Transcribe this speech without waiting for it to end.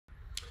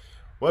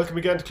Welcome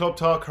again to Club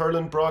Talk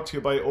Hurling, brought to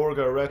you by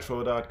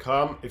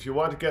orgaretro.com. If you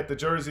want to get the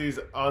jerseys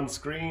on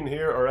screen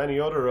here or any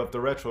other of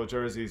the retro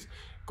jerseys,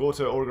 go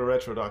to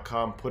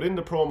orgaretro.com, put in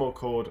the promo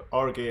code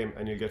OurGame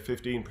and you'll get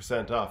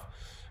 15% off.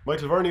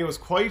 Michael Verney, was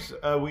quite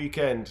a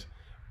weekend,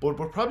 but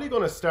we're probably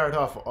going to start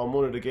off on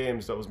one of the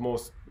games that was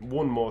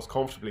won most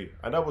comfortably,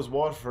 and that was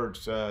Waterford,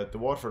 the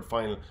Waterford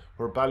final,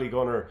 where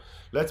Ballygunner,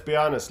 let's be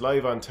honest,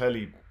 live on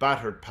telly,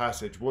 battered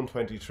Passage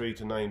 123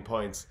 to 9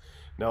 points.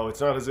 Now,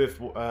 it's not as if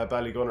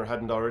Ballygunner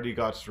hadn't already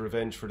got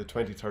revenge for the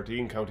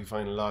 2013 county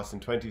final loss in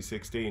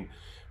 2016,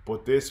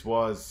 but this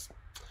was,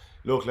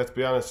 look, let's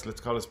be honest,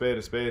 let's call a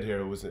spade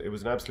here. It was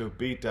an absolute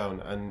beatdown,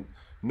 and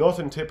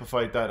nothing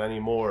typified that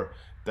anymore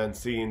than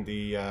seeing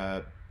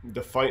the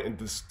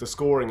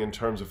scoring in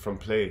terms of from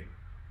play.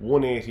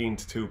 118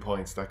 to 2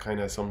 points, that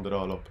kind of summed it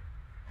all up.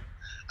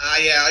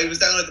 Yeah, I was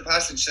down at the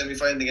Passage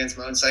semi-final against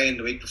Mount Sion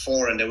the week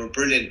before, and they were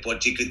brilliant,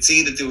 but you could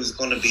see that there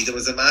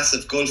was a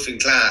massive gulf in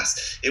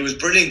class. It was a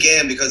brilliant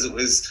game because it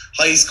was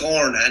high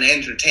scoring and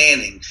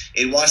entertaining.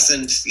 It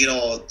wasn't,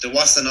 there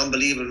wasn't an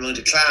unbelievable amount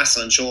of class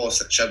on show,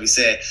 shall we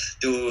say.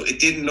 It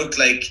didn't look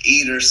like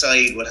either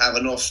side would have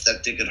enough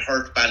that they could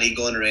hurt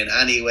Ballygunner in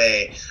any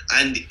way,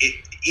 and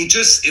it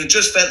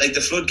just felt like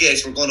the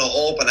floodgates were going to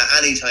open at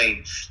any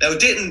time. Now, it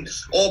didn't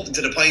open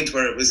to the point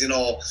where it was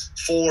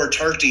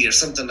 4:30 or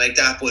something like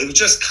that, but it was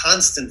just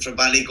constant from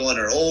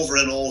Ballygunner over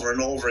and over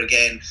and over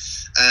again.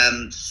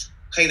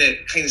 Kind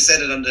of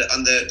said it on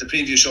the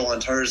preview show on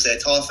Thursday. I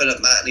thought Philip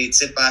Matney would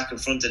sit back in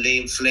front of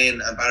Liam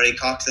Flynn and Barry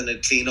Coughlin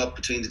and clean up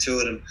between the two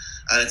of them,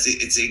 and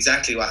it's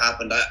exactly what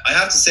happened. I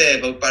have to say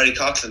about Barry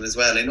Coughlin as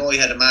well, I know he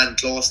had a man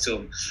close to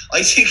him.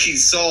 I think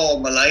he's so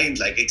maligned,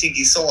 I think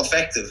he's so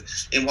effective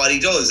in what he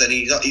does, and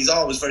he's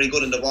always very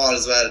good on the ball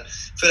as well.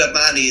 Philip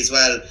Matney as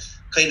well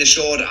kind of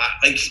showed,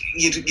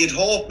 you'd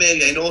hope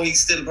maybe, I know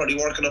he's still probably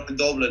working up in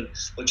Dublin,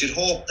 but you'd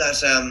hope that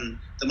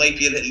there might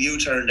be a little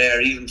U-turn there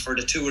even for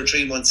the 2 or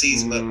 3 month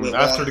season with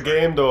after the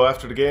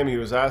game he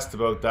was asked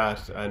about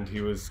that, and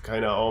he was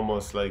kind of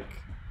almost like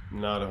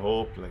not a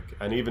hope,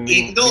 and even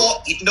he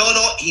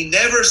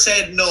never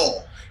said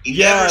no.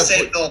 Never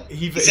said no.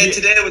 He said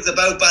today it was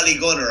about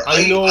Ballygunner.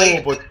 I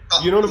know, but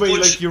you know the way,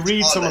 you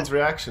read someone's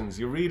reactions,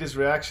 you read his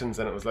reactions,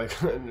 and it was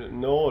like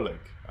no,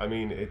 I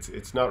mean,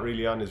 it's not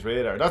really on his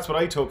radar. That's what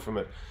I took from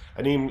it.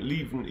 And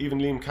even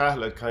Liam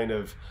Cahill had kind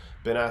of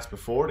been asked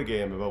before the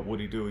game about would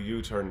he do a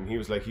U-turn, and he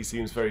was like, he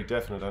seems very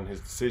definite on his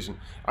decision.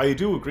 I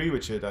do agree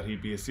with you that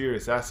he'd be a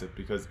serious asset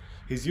because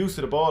his use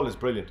of the ball is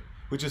brilliant,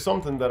 which is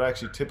something that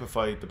actually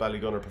typified the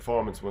Ballygunner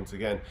performance once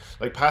again.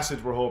 Like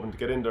Passage were hoping to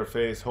get in their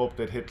face, hope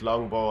they'd hit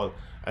long ball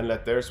and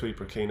let their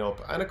sweeper clean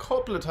up, and a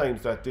couple of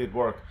times that did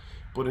work.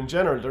 But in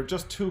general, they're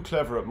just too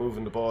clever at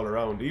moving the ball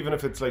around. Even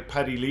if it's like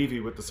Paddy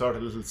Levy with the sort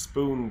of little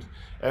spooned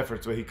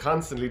efforts where he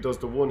constantly does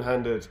the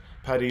one-handed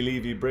Paddy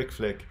Levy brick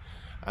flick.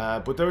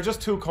 But they were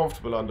just too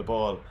comfortable on the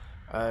ball.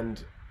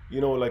 And,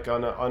 like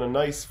on a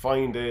nice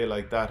fine day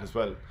like that as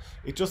well,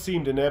 it just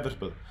seemed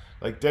inevitable.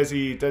 Like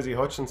Desi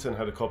Hutchinson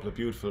had a couple of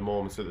beautiful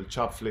moments, little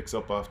chop flicks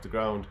up off the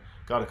ground,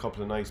 got a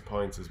couple of nice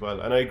points as well.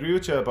 And I agree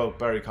with you about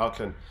Barry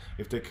Coughlin.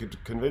 If they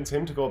could convince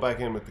him to go back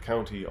in with the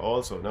county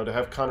also. Now they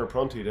have Conor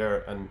Prunty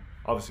there, and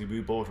obviously we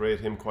both rate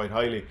him quite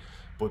highly,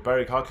 but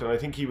Barry Coughlin, I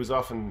think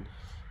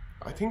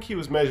he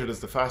was measured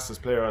as the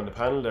fastest player on the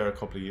panel there a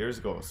couple of years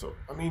ago. So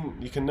I mean,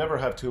 you can never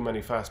have too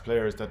many fast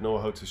players that know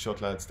how to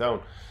shut lads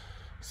down.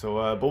 So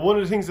but one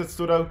of the things that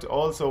stood out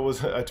also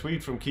was a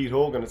tweet from Keith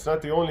Hogan. It's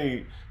not the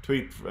only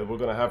tweet we're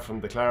going to have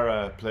from the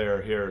Clara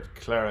player here,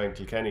 Clara and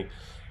Kilkenny.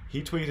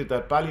 He tweeted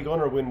that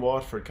Ballygunner win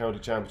Waterford County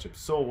Championship.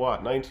 So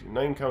what?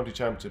 9 county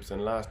championships in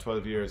the last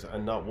 12 years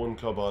and not one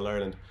Club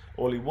All-Ireland.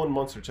 Only one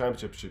Munster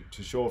Championship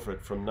to show for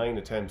it from 9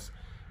 attempts.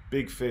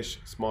 Big fish,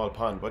 small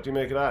pond. What do you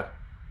make of that?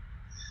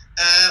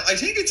 I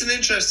think it's an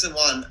interesting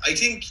one. I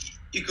think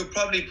you could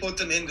probably put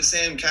them in the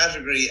same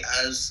category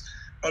as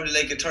probably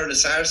like a Thurles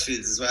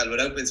Sarsfields as well,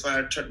 without being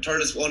smart.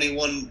 Thurles only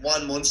won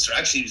one Munster.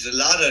 Actually, there's a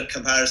lot of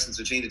comparisons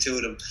between the two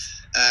of them.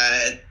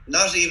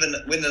 Not even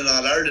winning an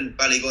All-Ireland,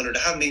 Ballygunner, they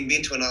haven't even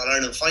been to an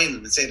All-Ireland final.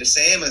 I'd say the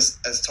same as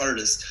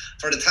Thurles.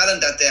 For the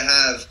talent that they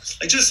have,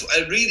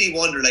 I really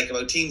wonder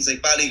about teams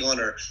like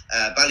Ballygunner,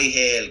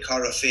 Ballyhale,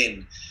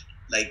 Corofin,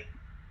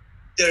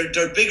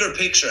 their bigger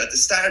picture. At the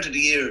start of the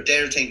year,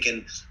 they're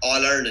thinking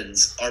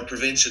All-Irelands or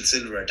provincial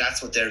silverware.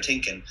 That's what they're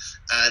thinking.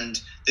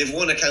 And they've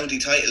won a county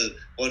title,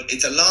 but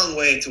it's a long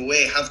way to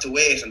have to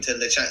wait until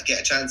they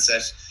get a chance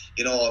at,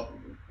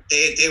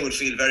 they would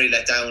feel very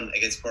let down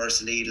against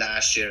Bursley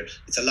last year.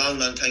 It's a long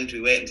time to be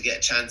waiting to get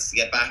a chance to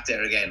get back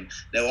there again.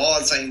 Now,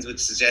 all signs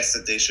would suggest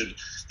that they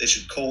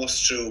should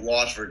coast through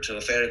Waterford to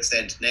a fair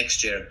extent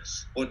next year.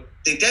 But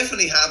they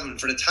definitely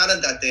haven't, for the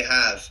talent that they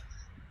have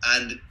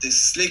and the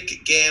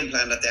slick game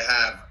plan that they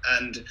have,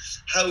 and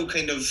how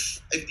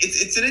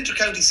it's an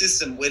inter-county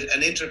system with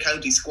an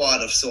inter-county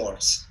squad of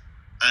sorts,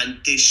 and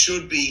they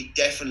should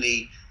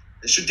definitely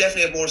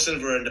have more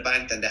silver in the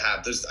bank than they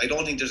have. I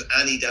don't think there's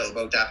any doubt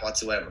about that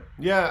whatsoever.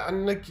 Yeah,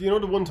 and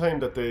the one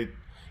time that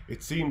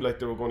it seemed like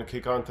they were going to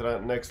kick on to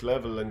that next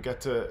level and get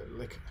to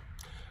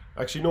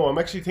Actually, no, I'm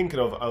actually thinking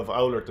of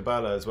Owlert de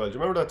Bala as well. Do you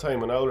remember that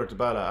time when Owlert de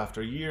Bala,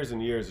 after years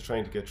and years of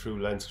trying to get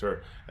through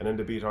Leinster, and then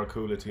they beat our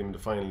Coola team in the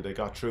final, they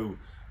got through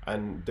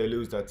and they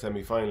lose that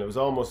semi-final? It was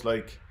almost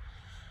like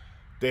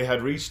they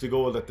had reached the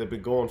goal that they'd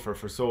been going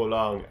for so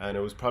long, and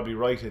it was probably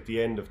right at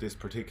the end of this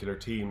particular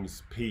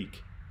team's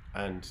peak,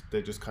 and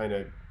they just kind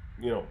of,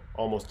 you know,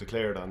 almost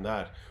declared on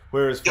that.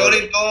 Whereas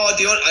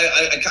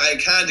I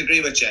can't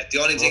agree with you. The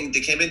only thing, they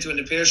came into an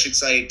Empiric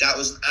side that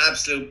was an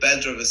absolute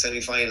belter of a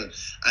semi-final,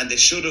 and they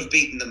should have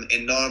beaten them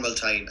in normal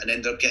time and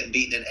ended up getting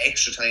beaten in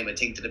extra time, I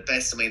think, to the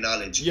best of my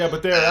knowledge. Yeah,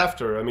 but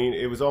thereafter, I mean,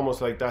 it was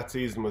almost like that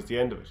season was the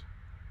end of it.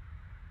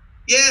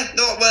 Yeah,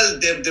 no, well,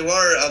 they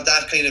were of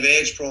that kind of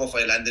age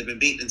profile, and they've been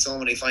beaten in so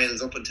many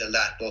finals up until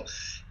that. But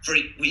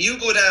when you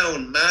go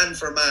down man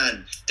for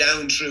man,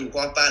 down through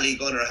what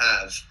Ballygunner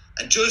have,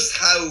 and just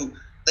how,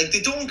 like,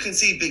 they don't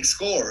concede big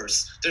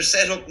scores. They're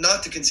set up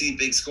not to concede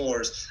big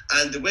scores,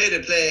 and the way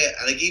they play,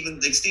 like, even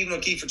like Stephen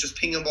O'Keefe was just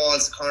pinging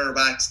balls to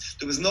cornerbacks.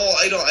 There was no,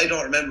 I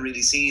don't remember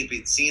really seeing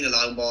a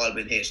long ball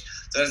being hit.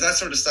 So there's that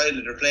sort of style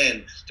that they're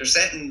playing. They're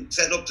setting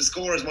up to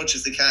score as much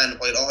as they can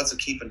while also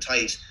keeping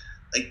tight.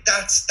 Like,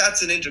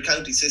 that's an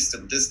inter-county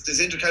system. There's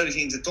inter-county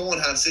teams that don't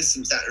have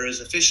systems that are as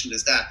efficient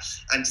as that.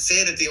 And to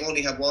say that they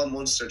only have one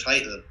Munster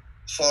title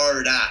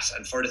for that,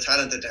 and for the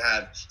talent that they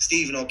have,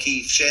 Stephen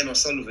O'Keefe, Shane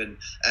O'Sullivan,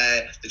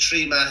 the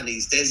three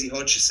Mahonys, Desi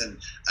Hutchison,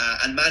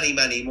 and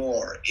many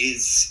more,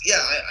 is,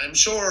 yeah, I'm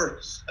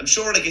sure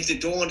like, if they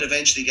don't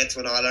eventually get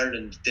to an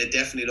All-Ireland, they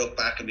definitely look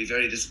back and be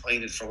very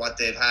disappointed for what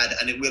they've had,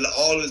 and it will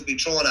always be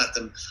thrown at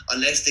them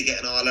unless they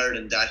get an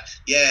All-Ireland that,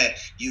 yeah,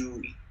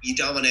 you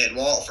dominate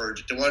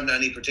Waterford. There weren't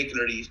any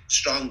particularly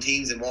strong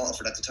teams in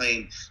Waterford at the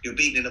time. You were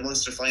beaten in a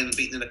Munster final,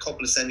 beaten in a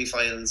couple of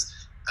semi-finals,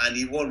 and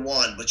you won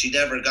one, but you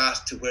never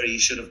got to where you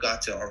should have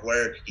got to, or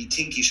where you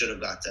think you should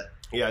have got to.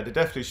 Yeah, they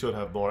definitely should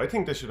have more. I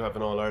think they should have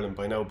an All-Ireland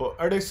by now. But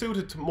are they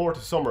suited more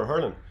to summer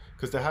hurling?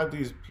 Because they have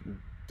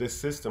this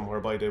system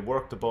whereby they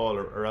work the ball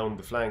around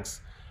the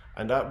flanks,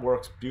 and that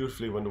works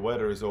beautifully when the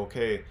weather is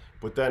okay.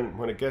 But then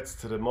when it gets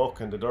to the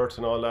muck and the dirt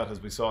and all that, as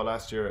we saw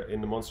last year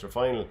in the Munster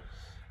final,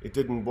 it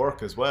didn't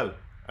work as well,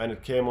 and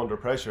it came under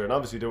pressure. And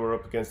obviously they were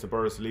up against the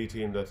Borris-Lee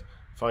team that,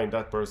 fine,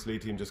 that Borris-Lee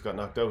team just got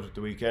knocked out at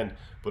the weekend,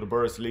 but a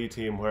Borris-Lee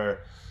team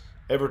where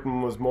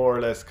everything was more or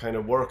less kind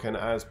of working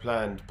as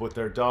planned, but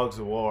they're dogs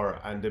of war,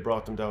 and they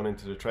brought them down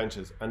into the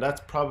trenches. And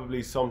that's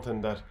probably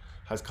something that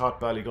has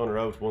caught Ballygunner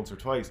out once or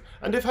twice.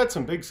 And they've had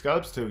some big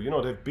scalps too. You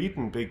know, they've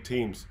beaten big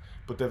teams,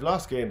 but they've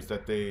lost games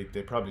that they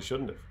probably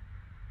shouldn't have.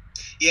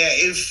 Yeah,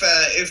 if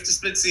the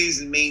split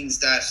season means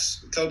that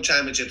club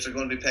championships are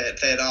going to be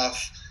played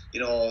off, you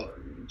know,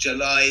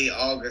 July,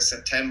 August,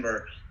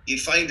 September,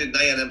 you'd find it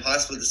nigh on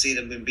impossible to see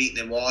them being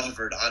beaten in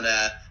Waterford on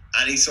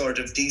any sort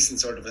of decent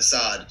sort of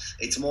facade.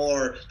 It's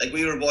more like,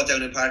 we were both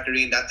down in Park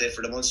Arena that day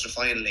for the Munster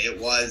final. It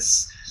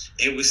was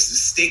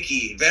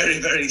sticky, very,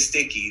 very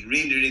sticky,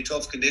 really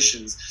tough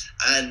conditions,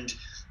 and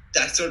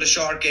that sort of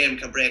short game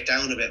can break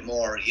down a bit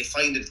more. You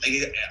find it,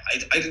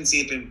 I didn't see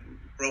it being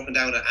broken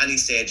down at any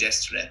stage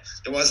yesterday.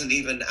 There wasn't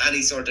even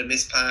any sort of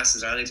missed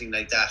passes or anything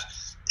like that.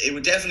 It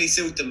would definitely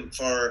suit them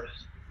for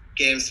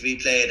games to be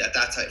played at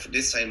that time, for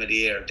this time of the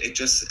year.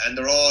 And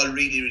they're all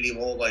really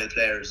mobile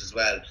players as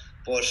well.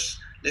 But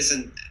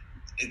listen,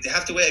 they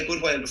have to wait a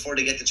good while before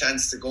they get the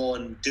chance to go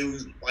and do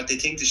what they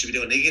think they should be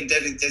doing. Again,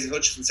 Desi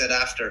Hutchison said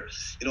after,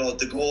 you know,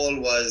 the goal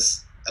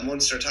was a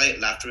Munster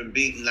title after being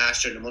beaten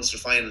last year in the Munster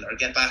final, or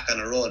get back on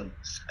a run.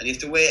 And you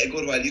have to wait a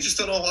good while. You just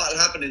don't know what will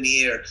happen in the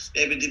year.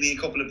 Maybe there'll be a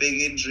couple of big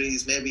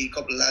injuries, maybe a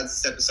couple of lads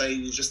step aside.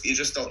 You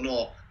just don't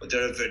know. But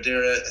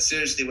they're a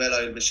seriously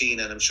well-oiled machine,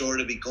 and I'm sure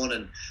they'll be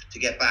gunning to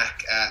get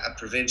back a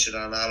provincial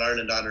and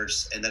All-Ireland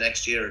honours in the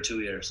next year or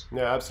 2 years.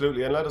 Yeah,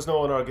 absolutely. And let us know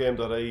on our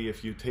game.ie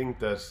if you think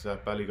that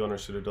Ballygunner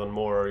should have done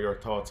more, or your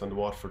thoughts on the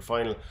Waterford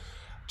final.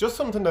 Just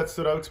something that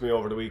stood out to me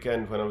over the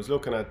weekend when I was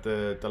looking at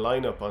the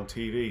lineup on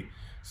TV.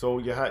 So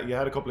you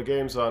had a couple of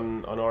games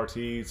on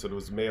RTE, so there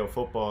was Mayo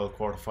football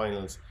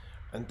quarterfinals,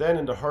 and then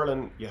in the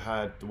hurling you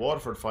had the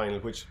Waterford final,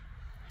 which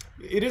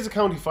it is a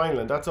county final,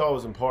 and that's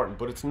always important,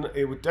 but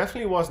it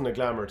definitely wasn't a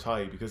glamour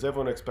tie, because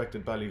everyone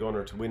expected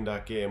Ballygunner to win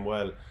that game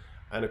well,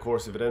 and of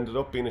course if it ended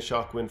up being a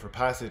shock win for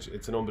passage,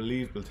 it's an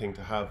unbelievable thing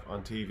to have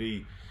on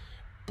TV.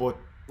 But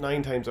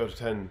 9 times out of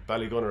 10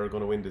 Ballygunner are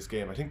going to win this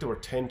game. I think they were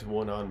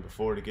 10-1 on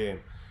before the game.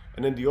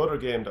 And then the other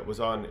game that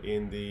was on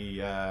in the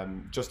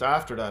just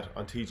after that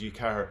on TG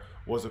Carr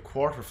was a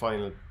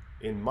quarter-final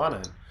in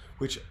Monaghan,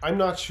 which I'm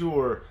not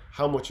sure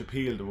how much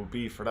appeal there would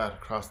be for that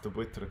across the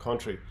width of the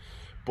country.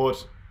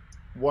 But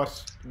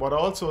what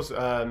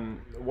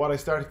I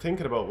started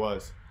thinking about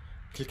was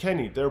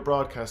Kilkenny, they're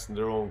broadcasting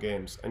their own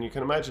games, and you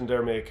can imagine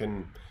they're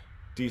making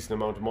decent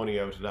amount of money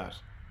out of that.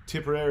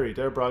 Tipperary,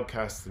 they're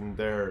broadcasting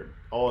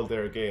all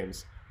their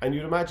games, and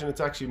you'd imagine it's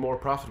actually more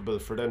profitable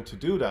for them to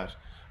do that.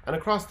 And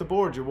across the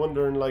board, you're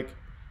wondering, like,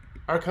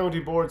 our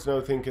county board's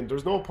now thinking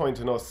there's no point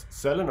in us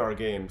selling our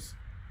games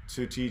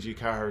to TG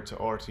Carr, to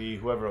RTE,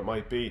 whoever it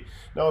might be.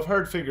 Now, I've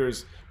heard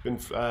figures been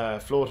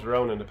floated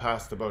around in the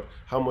past about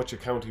how much a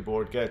county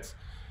board gets.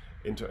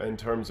 in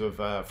terms of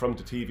from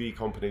the TV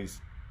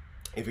companies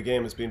if a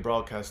game has been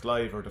broadcast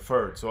live or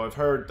deferred. So I've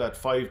heard that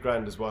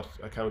 £5,000 is what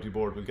a county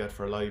board will get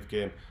for a live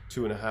game,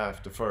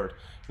 2.5 deferred.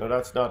 Now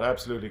that's not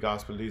absolutely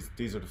gospel,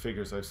 these are the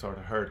figures I've sort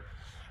of heard.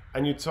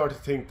 And you'd sort of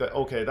think that,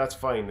 okay, that's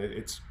fine,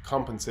 it's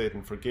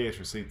compensating for gate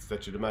receipts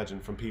that you'd imagine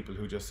from people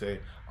who just say,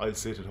 I'll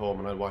sit at home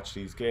and I'll watch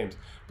these games.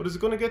 But is it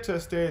going to get to a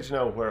stage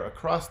now where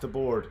across the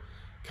board,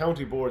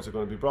 county boards are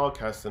going to be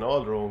broadcasting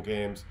all their own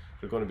games,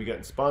 they're going to be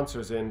getting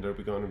sponsors in, they're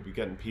going to be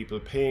getting people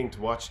paying to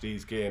watch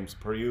these games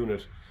per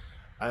unit,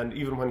 and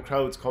even when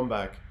crowds come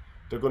back,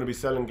 they're going to be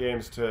selling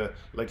games to,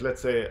 like, let's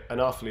say an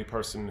Offaly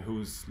person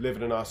who's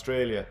living in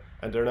Australia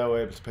and they're now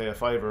able to pay a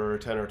 £5 or a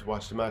 £10 to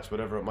watch the match,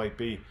 whatever it might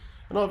be.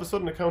 And all of a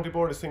sudden the county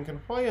board is thinking,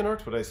 why on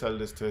earth would I sell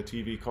this to a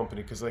TV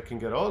company? Because I can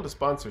get all the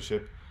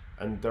sponsorship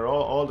and they're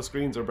all the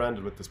screens are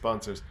branded with the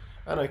sponsors,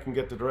 and I can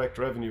get the direct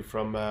revenue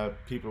from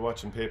people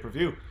watching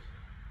pay-per-view.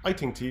 I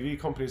think TV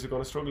companies are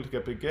going to struggle to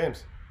get big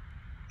games.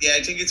 Yeah,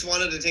 I think it's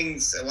one of the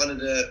things, well,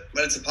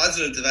 it's a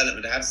positive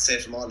development, I have to say,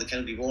 from all the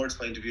county board's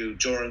point of view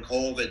during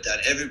COVID,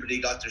 that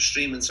everybody got their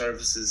streaming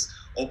services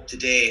up to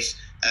date.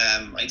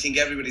 I think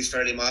everybody's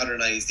fairly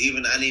modernised.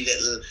 Even any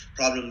little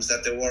problems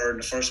that there were in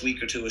the first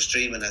week or two of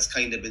streaming has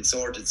kind of been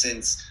sorted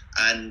since,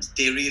 and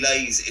they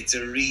realise it's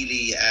a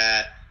really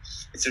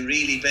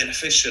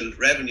beneficial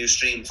revenue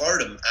stream for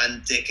them,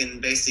 and they can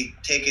basically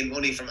take in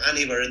money from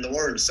anywhere in the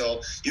world.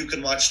 So you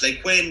can watch,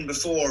 like, when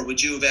before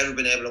would you have ever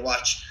been able to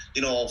watch,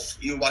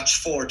 you watched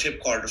 4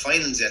 tip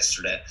quarterfinals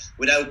yesterday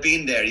without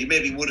being there? You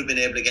maybe would have been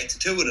able to get to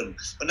 2 of them,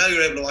 but now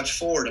you're able to watch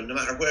 4 of them no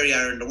matter where you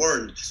are in the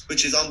world,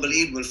 which is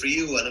unbelievable for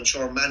you, and I'm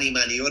sure many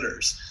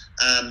others.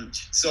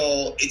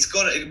 So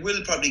it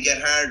will probably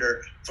get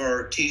harder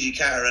for TG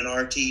Car and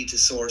RT to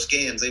source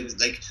games. It was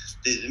like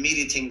the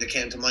immediate thing that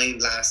came to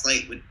mind last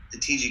night with the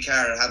TG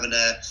Car having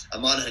a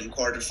Monaghan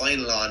quarter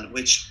final on,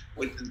 which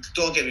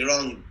don't get me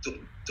wrong,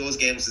 those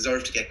games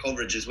deserve to get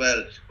coverage as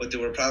well, but there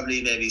were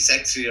probably maybe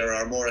sexier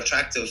or more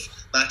attractive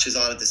matches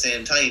on at the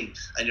same time,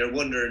 and you're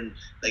wondering,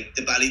 like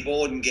the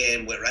Ballyboden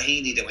game with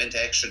Raheny that went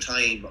to extra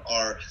time,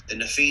 or the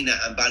Nafina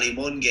and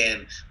Ballymun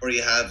game where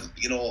you have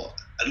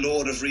a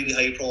load of really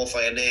high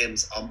profile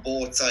names on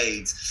both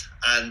sides.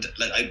 And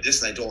like I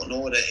don't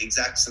know the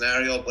exact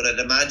scenario, but I'd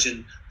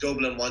imagine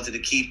Dublin wanted to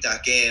keep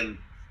that game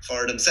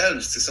for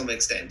themselves to some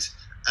extent,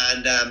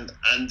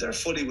 and they're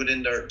fully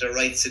within their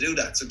rights to do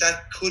that. So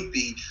that could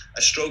be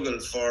a struggle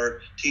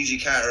for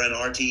TG Car and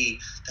RT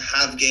to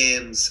have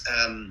games,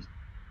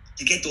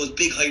 to get those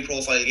big high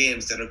profile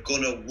games that are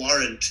going to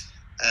warrant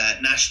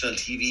national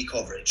TV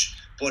coverage.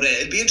 But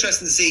it'd be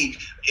interesting to see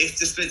if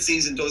the split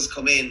season does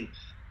come in,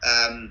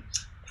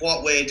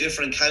 what way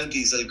different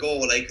counties will go.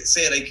 Like,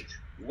 say, like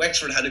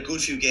Wexford had a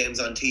good few games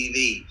on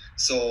TV,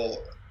 so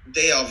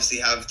they obviously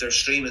have their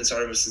streaming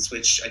services,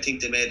 which I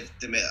think they made.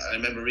 I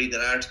remember reading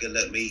an article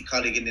that my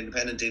colleague in the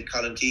Independent did,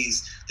 Colin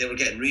Keys, they were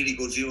getting really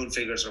good viewing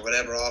figures or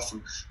whatever off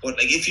them. But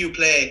like, if you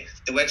play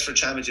the Wexford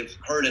Championship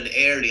hurling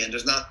early and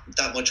there's not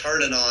that much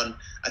hurling on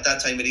at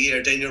that time of the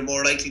year, then you're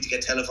more likely to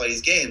get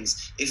televised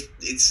games. If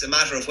it's a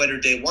matter of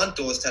whether they want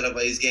those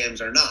televised games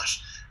or not.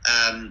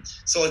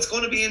 So it's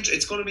going to be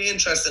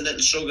interesting little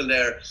struggle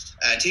there.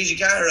 TG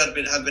Car have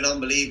been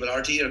unbelievable.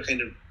 RT are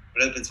kind of,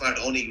 without being smart,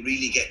 only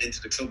really getting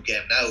into the club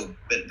game now,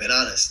 been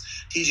honest.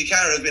 TG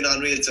Car have been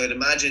unreal, so I'd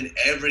imagine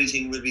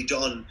everything will be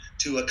done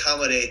to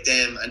accommodate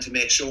them and to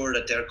make sure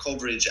that their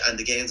coverage and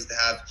the games that they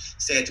have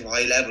stay to a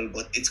high level.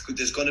 But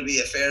there's going to be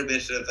a fair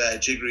bit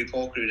of jiggery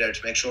pokery there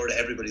to make sure that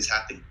everybody's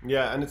happy.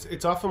 Yeah, and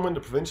it's often when the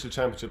provincial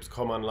championships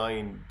come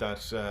online that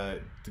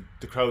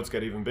the crowds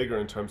get even bigger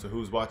in terms of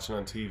who's watching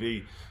on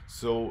TV.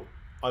 So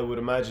I would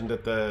imagine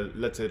that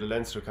let's say the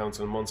Leinster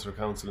Council and Munster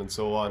Council and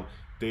so on,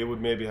 they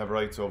would maybe have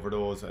rights over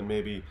those, and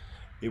maybe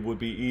it would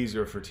be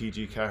easier for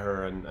TG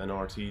Cahir and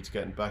RT to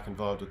get back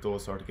involved with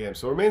those sort of games.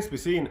 So it remains to be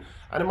seen,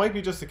 and it might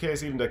be just the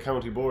case even that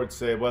county boards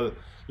say, well,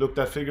 look,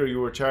 that figure you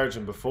were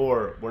charging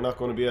before, we're not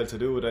going to be able to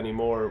do it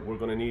anymore, we're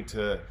going to need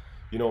to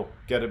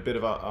get a bit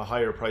of a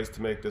higher price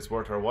to make this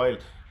worth our while.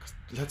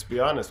 Let's be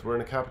honest, we're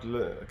in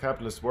a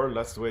capitalist world,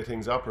 that's the way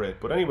things operate.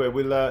 But anyway,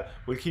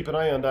 we'll keep an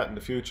eye on that in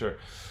the future.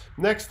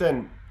 Next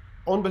then,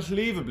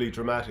 unbelievably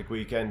dramatic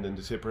weekend in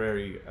the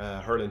Tipperary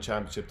Hurling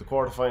Championship. The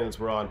quarterfinals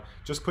were on.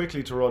 Just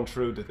quickly to run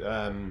through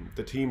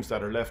the teams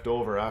that are left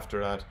over after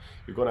that.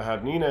 You're going to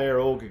have Nina Air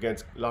Og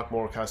against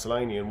Lockmore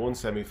Castleiney in one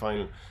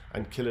semi-final,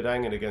 and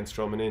Kildangan against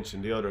Drom-Inch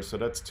in the other. So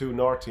that's 2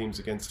 North teams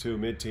against 2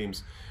 Mid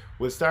teams.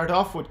 We'll start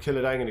off with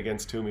Kildangan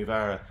against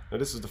Toomevara. Now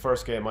this is the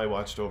first game I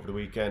watched over the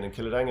weekend, and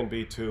Kildangan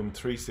beat Toom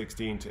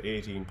 316 to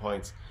 18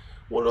 points.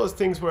 One of those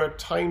things where at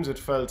times it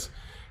felt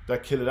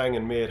that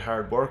Kildangan made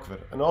hard work of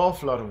it. An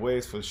awful lot of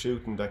wasteful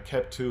shooting that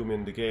kept Toom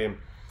in the game.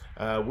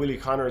 Willie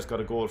Connors got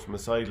a goal from a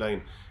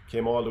sideline,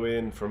 came all the way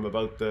in from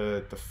about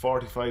the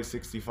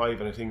 45-65,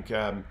 and I think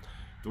there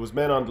was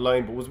men on the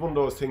line, but it was one of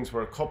those things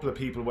where a couple of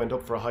people went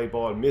up for a high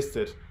ball, missed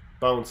it,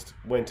 bounced,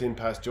 went in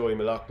past Joey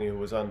Malachny, who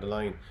was on the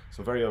line.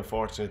 So very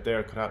unfortunate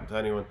there, could happen to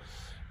anyone.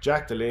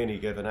 Jack Delaney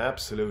gave an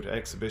absolute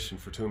exhibition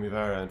for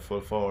Toomevara in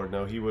full forward.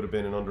 Now, he would have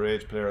been an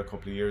underage player a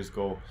couple of years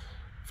ago.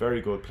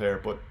 Very good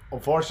player, but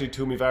unfortunately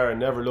Toomevara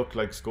never looked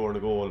like scoring a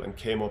goal and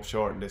came up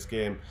short in this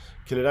game.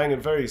 Kildangan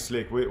very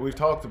slick. We've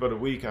talked about it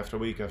week after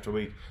week after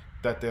week,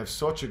 that they have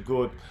such a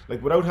good,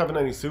 like without having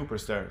any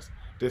superstars,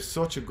 they have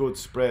such a good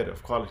spread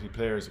of quality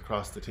players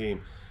across the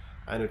team,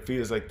 and it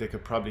feels like they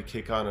could probably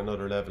kick on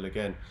another level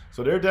again.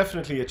 So they're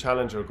definitely a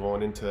challenger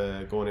going into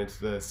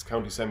the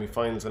county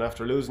semi-finals, and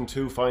after losing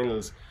 2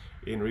 finals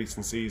in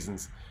recent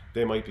seasons,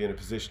 they might be in a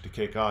position to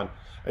kick on.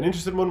 An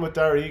interesting one with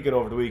Darragh Egan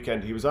over the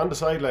weekend. He was on the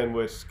sideline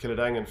with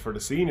Kildangan for the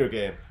senior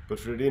game, but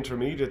for the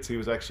intermediates he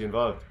was actually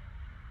involved.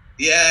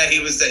 Yeah, he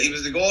was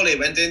the goalie.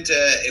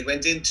 It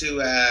went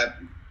into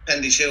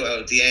penalty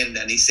shootout at the end,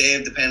 and he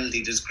saved the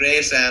penalty. There's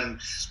great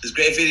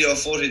video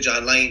footage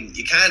online.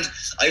 You can't.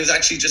 I was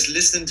actually just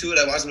listening to it.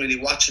 I wasn't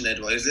really watching it.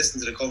 I was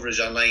listening to the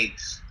coverage online,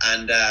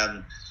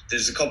 and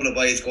there's a couple of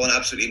boys going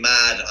absolutely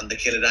mad on the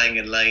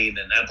Kildangan line,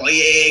 and boy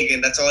Egan,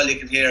 that's all you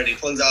can hear, and he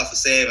pulls off a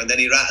save, and then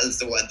he rattles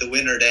the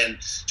winner then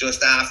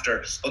just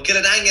after. But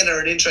Kildangan are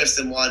an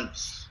interesting one.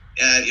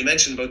 You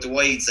mentioned about the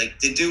wides, like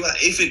they do,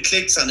 if it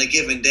clicks on a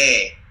given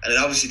day, and it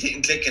obviously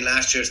didn't click in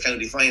last year's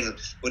county final,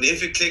 but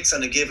if it clicks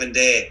on a given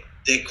day,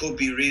 they could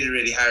be really,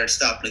 really hard to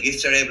stop. Like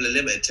if they're able to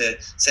limit it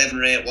to 7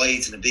 or 8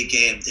 wides in a big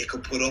game, they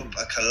could put up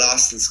a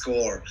colossal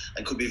score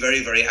and could be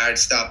very, very hard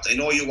to stop. I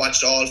know you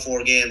watched all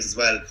 4 games as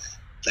well.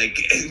 Like,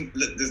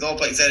 there's no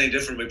point saying any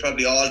different. We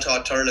probably all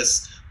thought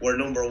Thurles were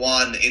number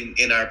 1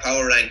 in our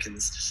power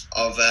rankings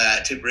of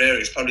Tipperary.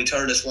 It's probably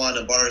Thurles 1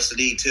 and Borris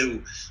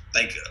 2.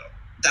 Like,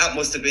 that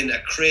must have been a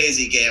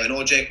crazy game. I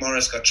know Jake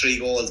Morris got 3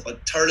 goals,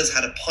 but Thurles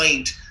had a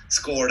point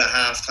scored at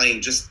half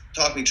time. Just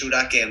talk me through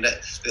that game.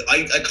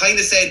 I kind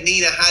of said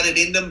Nina had it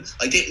in them.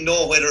 I didn't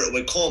know whether it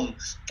would come,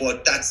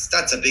 but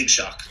that's a big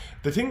shock.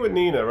 The thing with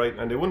Nina, right,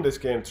 and they won this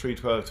game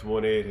 3-12 to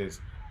 1-8,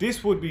 is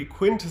this would be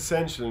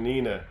quintessential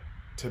Nina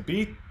to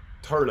beat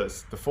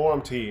Thurles, the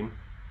form team,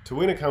 to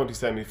win a county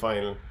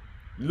semi-final,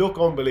 look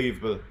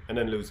unbelievable, and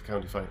then lose the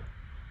county final.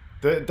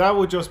 That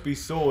would just be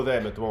so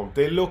them at the moment.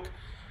 They look,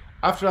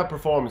 after that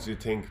performance, you'd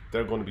think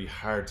they're going to be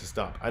hard to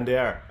stop, and they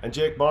are. And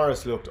Jake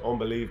Morris looked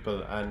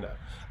unbelievable, and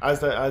as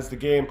the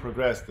game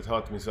progressed, I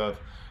thought to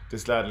myself,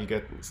 this lad will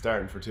get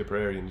starting for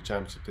Tipperary in the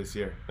championship this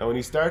year. Now, when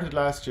he started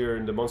last year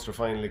in the Munster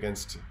final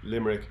against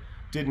Limerick,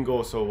 didn't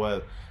go so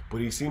well,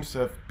 but he seems to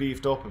have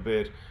beefed up a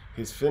bit.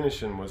 His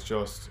finishing was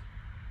just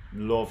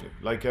lovely.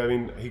 Like, I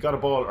mean, he got a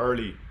ball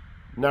early,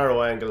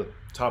 narrow angle,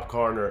 top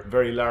corner,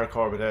 very Lara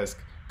Corbett-esque.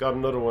 Got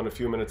another one a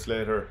few minutes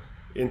later,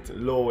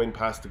 low in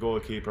past the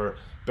goalkeeper,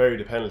 buried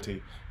a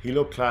penalty. He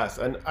looked class.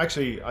 And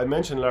actually, I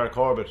mentioned Lara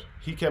Corbett.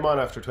 He came on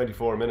after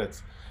 24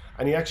 minutes,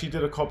 and he actually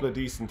did a couple of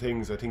decent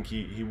things. I think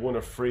he won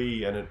a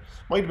free, and it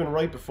might have been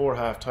right before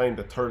half time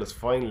that Thurles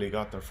finally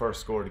got their first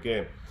score of the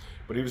game.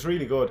 But he was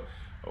really good.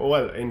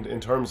 Well,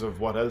 in terms of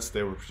what else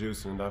they were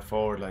producing in that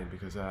forward line,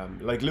 because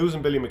like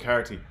losing Billy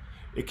McCarthy,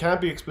 it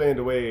can't be explained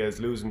away as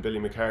losing Billy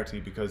McCarthy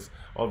because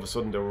all of a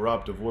sudden they were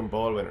robbed of 1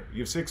 ball winner.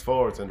 You have 6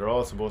 forwards and they're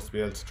all supposed to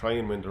be able to try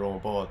and win their own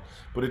ball.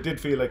 But it did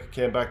feel like it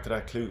came back to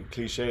that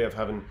cliche of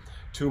having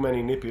too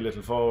many nippy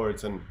little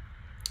forwards and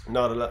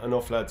not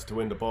enough lads to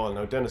win the ball.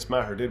 Now, Dennis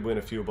Maher did win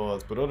a few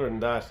balls, but other than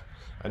that,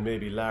 and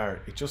maybe Lar,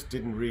 it just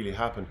didn't really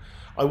happen.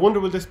 I wonder,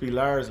 will this be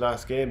Lar's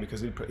last game,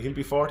 because he'll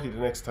be 40 the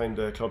next time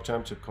the club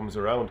championship comes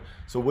around.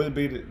 So will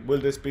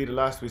this be the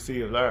last we see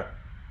of Lar?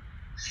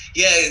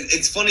 Yeah,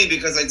 it's funny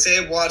because I'd say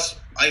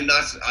I'm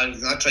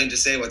not trying to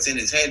say what's in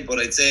his head, but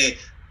I'd say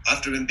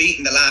after being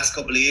beaten the last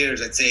couple of years,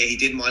 I'd say he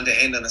didn't want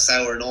to end on a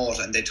sour note,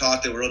 and they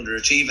thought they were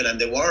underachieving, and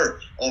they were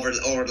over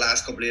the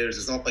last couple of years.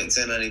 There's no point in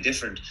saying any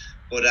different.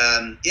 But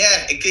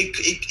yeah,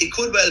 it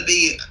could well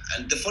be.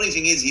 And the funny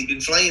thing is, he'd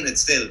been flying it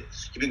still.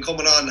 He'd been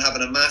coming on and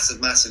having a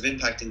massive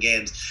impact in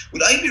games.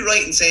 Would I be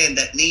right in saying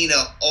that Nina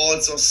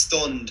also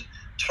stunned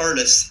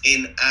Thurles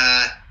in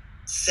a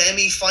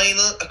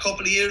semi-final a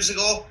couple of years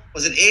ago?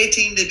 Was it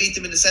 18 they beat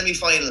them in the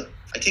semi-final?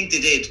 I think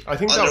they did. I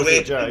think that was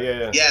it,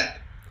 yeah.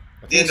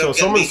 I think so.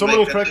 Someone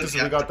will correct us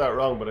if we got that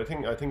wrong, but I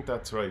think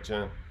that's right,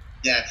 yeah.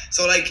 Yeah,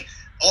 so like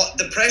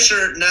the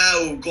pressure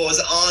now goes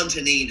on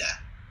to Nina.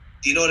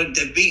 You know,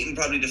 they've beaten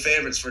probably the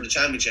favourites for the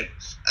championship.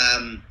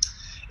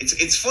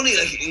 It's funny,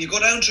 like you go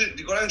down through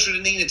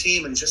the Nina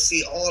team and just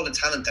see all the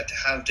talent that they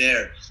have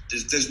there.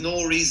 There's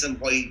no reason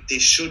why they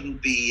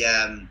shouldn't be.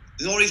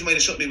 There's no reason why they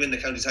shouldn't be winning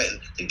the county title.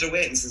 I think they're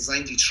waiting since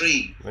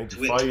 '93 to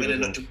win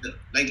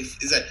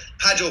it. Is that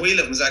Padjo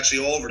Whelan was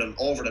actually over them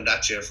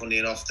that year? Funnily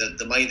enough,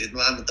 the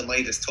man with the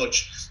Midas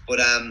touch. But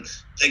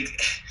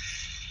like.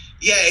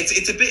 Yeah,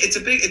 it's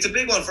a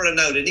big one for them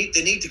now. They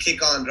need to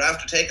kick on. They're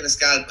after taking a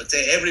scalp, but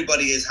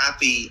everybody is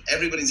happy.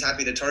 Everybody's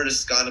happy that Thurles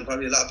is gone, and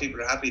probably a lot of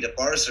people are happy that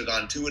Boris are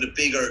gone. 2 of the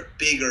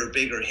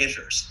bigger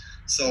hitters.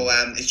 So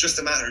it's just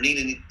a matter of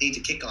need to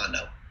kick on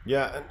now.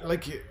 Yeah, and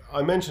like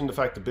I mentioned the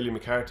fact that Billy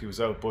McCarthy was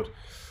out, but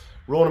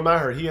Ronan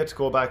Maher, he had to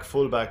go back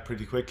fullback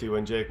pretty quickly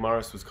when Jake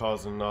Morris was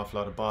causing an awful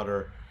lot of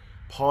bother.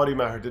 Paddy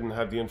Maher didn't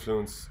have the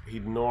influence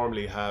he'd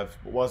normally have.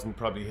 It wasn't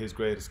probably his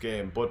greatest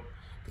game, but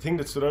the thing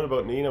that stood out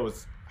about Nina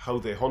was how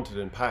they hunted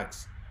in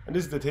packs. And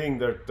this is the thing,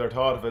 they're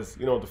thought of as,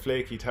 you know, the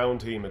flaky town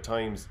team at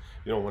times,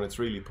 you know, when it's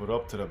really put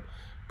up to them.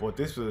 But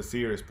this was a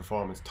serious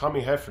performance. Tommy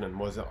Heffernan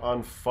was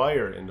on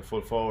fire in the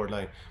full forward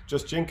line,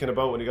 just jinking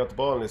about when he got the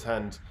ball in his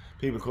hand.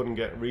 People couldn't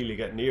really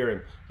get near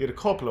him. He had a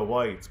couple of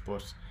wides,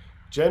 but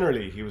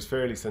generally he was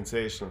fairly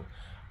sensational.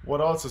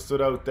 What also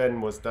stood out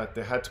then was that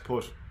they had to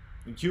put,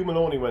 Hugh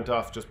Maloney went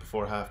off just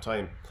before half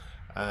time,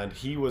 and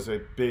he was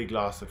a big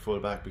loss at full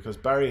back, because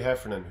Barry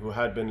Heffernan, who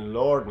had been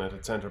lording it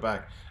at centre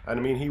back, and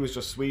I mean, he was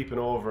just sweeping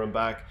over and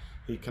back.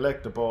 He'd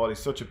collect the ball. He's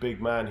such a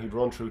big man. He'd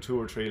run through 2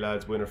 or 3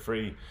 lads, win a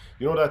free.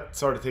 You know, that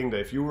sort of thing that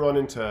if you run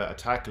into a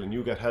tackle and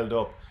you get held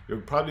up, you're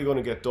probably going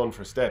to get done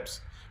for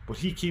steps. But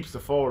he keeps the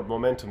forward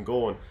momentum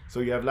going,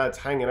 so you have lads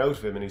hanging out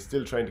of him, and he's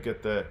still trying to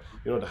get the,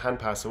 you know, the hand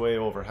pass away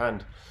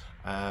overhand.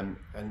 And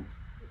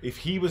if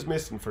he was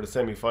missing for the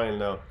semi-final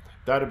now,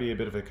 that'd be a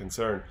bit of a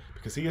concern,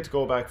 because he had to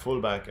go back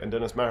full back, and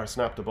Dennis Maher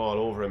snapped the ball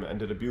over him and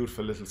did a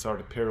beautiful little sort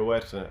of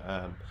pirouette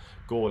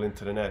goal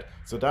into the net.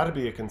 So that'd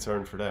be a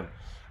concern for them.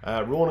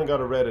 Ronan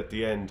got a red at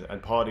the end,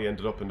 and Paddy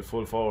ended up in the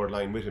full forward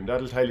line with him.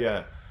 That'll tell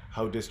you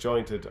how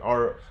disjointed,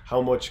 or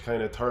how much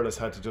kind of Thurles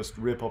had to just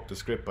rip up the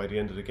script by the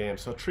end of the game.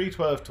 So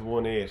 3-12 to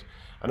 1-8,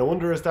 and I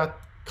wonder, is that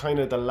kind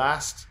of the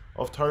last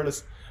of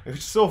Thurles?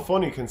 It's so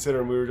funny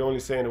considering we were only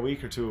saying a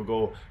week or two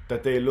ago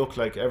that they looked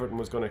like everything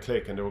was going to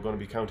click and they were going to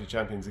be county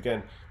champions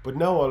again. But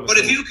now all of a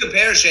sudden, if you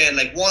compare, Shane,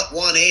 like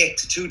 1-8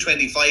 to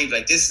 2-25,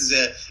 like this is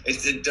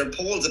they're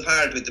poles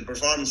apart with the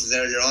performances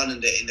earlier on in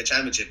the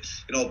championship.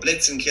 You know,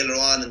 blitzing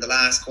Kilruan in the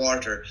last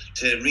quarter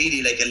to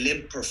really like a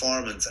limp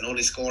performance and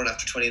only scoring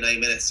after 29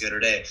 minutes the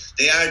other day.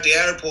 They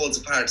are poles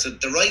apart. So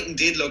the writing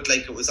did look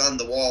like it was on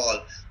the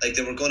wall, like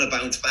they were going to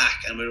bounce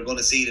back and we were going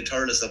to see the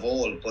Thurles of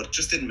old, but it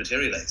just didn't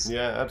materialise.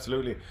 Yeah,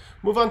 absolutely.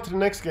 Move on to the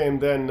next game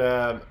then.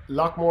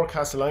 Lockmore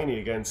Castleiney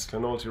against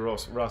Clonolty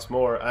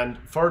Rossmore. And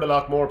for the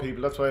Lockmore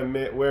people, that's why I'm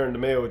wearing the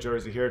Mayo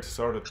jersey here, to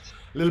sort of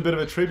a little bit of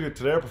a tribute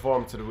to their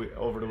performance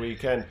over the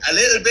weekend. A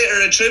little bit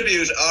of a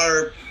tribute,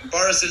 or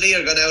Boris Ali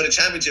are going out of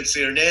championships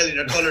here, nailing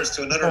their colours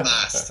to another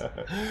mast.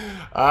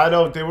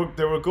 No,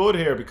 they were good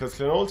here, because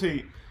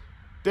Clonolty,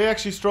 they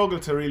actually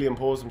struggled to really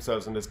impose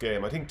themselves in this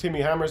game. I think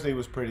Timmy Hammersley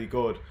was pretty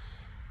good.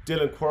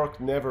 Dylan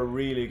Quirk never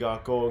really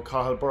got going.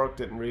 Cathal Burke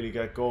didn't really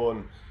get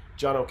going.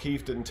 John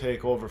O'Keefe didn't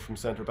take over from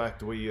centre back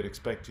the way you'd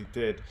expect he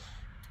did.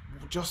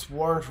 Just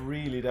weren't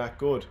really that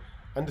good.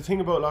 And the thing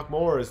about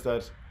Lockmore is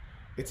that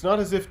it's not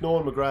as if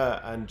Noel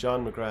McGrath and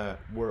John McGrath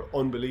were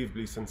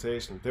unbelievably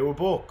sensational. They were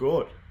both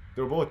good.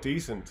 They were both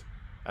decent.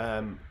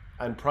 And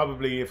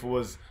probably if it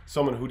was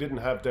someone who didn't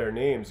have their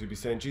names, you'd be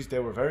saying, geez, they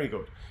were very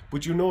good.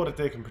 But you know that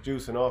they can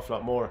produce an awful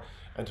lot more.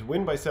 And to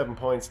win by 7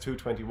 points,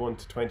 221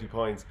 to 20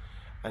 points,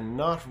 and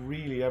not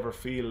really ever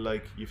feel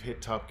like you've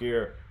hit top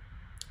gear,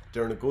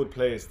 they're in a good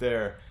place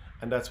there,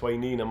 and that's why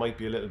Nina might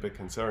be a little bit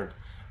concerned.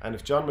 And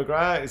if John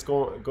McGrath is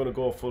going to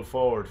go full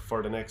forward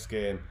for the next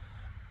game,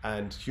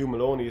 and Hugh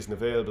Maloney isn't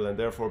available, and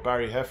therefore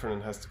Barry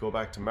Heffernan has to go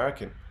back to mark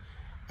him,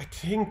 I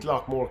think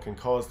Lockmore can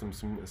cause them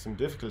some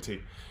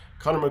difficulty.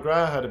 Conor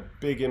McGrath had a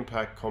big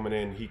impact coming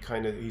in.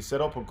 He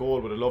set up a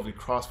goal with a lovely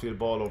crossfield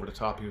ball over the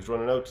top. He was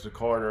running out to the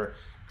corner,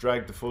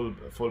 dragged the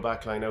full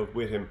back line out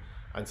with him,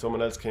 and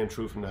someone else came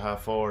through from the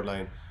half forward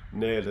line,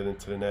 nailed it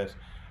into the net.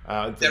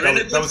 They're in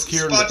a good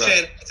spot,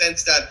 Shane, in the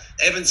sense that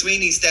Evan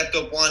Sweeney stepped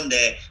up one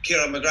day,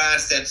 Kieran McGrath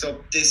steps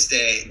up this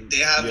day. They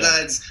have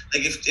lads,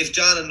 like if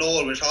John and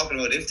Noel were talking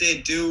about, if they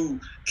do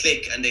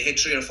click and they hit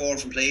 3 or 4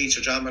 from play each,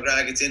 or John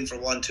McGrath gets in for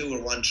 1-2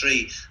 or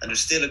 1-3, and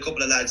there's still a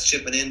couple of lads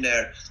chipping in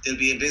there, they'll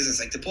be in business.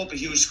 Like, they put up a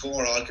huge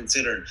score, all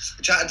considered.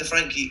 I chatted to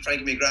Frankie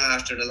McGrath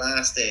after the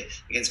last day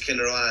against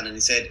Kilruan, and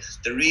he said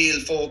the real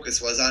focus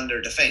was on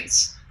their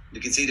defence. You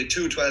can see the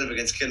 2-12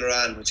 against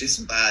Kilruan, which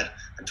isn't bad,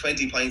 and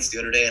 20 points the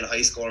other day in a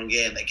high-scoring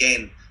game.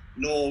 Again,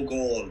 no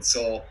goals.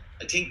 So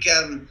I think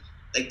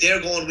like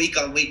they're going week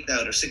on week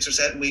now. They're 6 or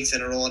 7 weeks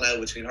in a row now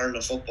between hurling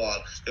and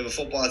football. They have a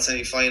football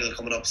semi-final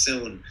coming up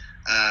soon.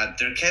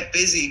 They're kept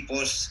busy,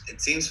 but it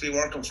seems to be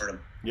working for them.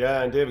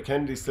 Yeah, and David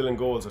Kennedy's still in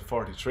goals at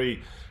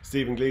 43.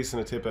 Stephen Gleeson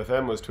at Tip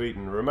FM was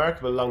tweeting,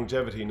 remarkable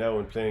longevity now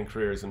in playing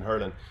careers in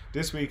hurling.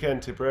 This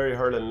weekend, Tipperary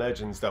hurling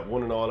legends that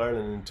won an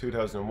All-Ireland in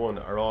 2001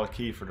 are all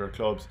key for their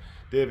clubs.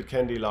 David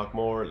Kennedy,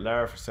 Lockmore,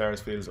 Lara for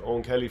Sarsfields,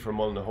 Owen Kelly for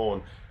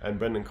Mullinahone, and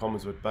Brendan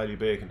Cummins with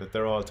Ballybacon, that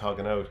they're all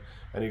togging out.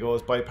 And he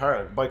goes, by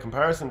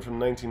comparison from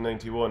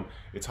 1991,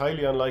 it's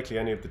highly unlikely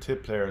any of the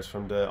Tip players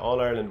from the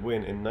All-Ireland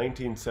win in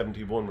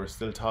 1971 were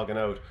still togging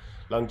out.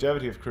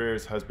 Longevity of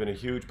careers has been a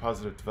huge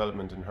positive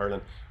development in hurling.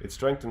 It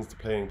strengthens the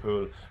playing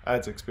pool,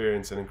 adds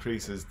experience and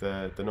increases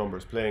the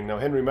numbers playing. Now,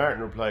 Henry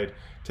Martin replied,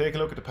 take a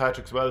look at the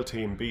Patrick's Well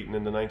team beaten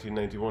in the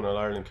 1991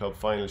 All-Ireland Club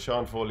final.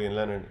 Sean Foley and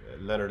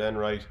Leonard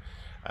Enright.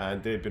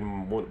 and they'd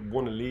been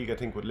won a league, I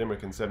think, with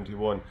Limerick in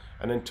 71,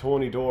 and then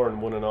Tony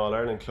Doran won an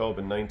All-Ireland club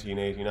in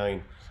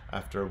 1989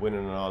 after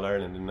winning an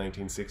All-Ireland in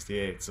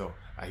 1968. So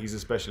he's a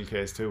special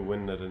case too,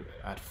 winning it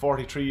at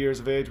 43 years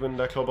of age, winning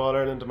that club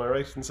All-Ireland. Am I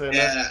right in saying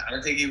that? Yeah,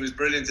 I think he was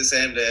brilliant the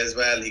same day as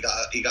well. He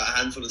got a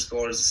handful of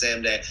scores the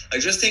same day. I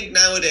just think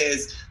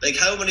nowadays, like,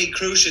 how many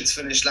cruciates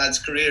finished lads'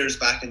 careers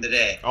back in the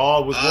day?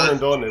 Oh, it was one and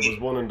done. It was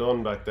one and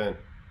done back then.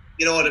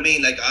 You know what I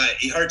mean? Like,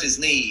 he hurt his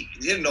knee. He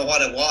didn't know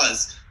what it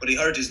was, but he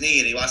hurt his knee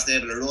and he wasn't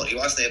able to run. He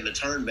wasn't able to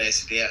turn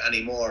basically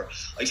anymore.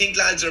 I think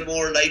lads are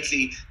more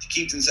likely to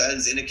keep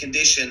themselves in a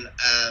condition,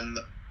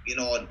 you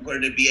know,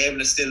 where they'd be able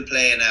to still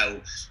play now.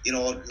 You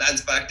know,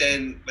 lads back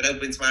then,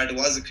 without being smart, it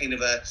was a kind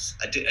of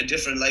a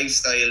different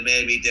lifestyle.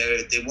 Maybe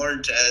they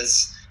weren't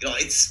as, you know,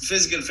 it's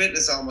physical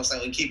fitness almost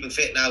now, and keeping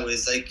fit now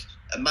is like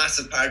a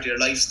massive part of your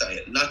lifestyle,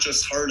 not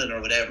just hurling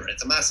or whatever.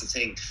 It's a massive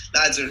thing.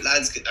 Lads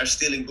are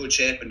still in good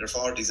shape in their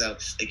 40s now.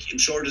 Like, I'm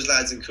sure there's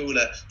lads in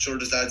Coola, I'm sure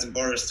there's lads in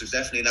Borris, there's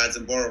definitely lads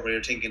in Borough where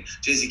you're thinking,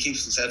 geez, he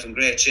keeps himself in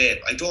great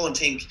shape. I don't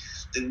think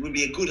there would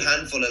be a good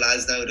handful of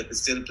lads now that could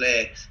still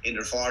play in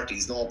their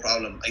 40s, no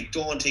problem. I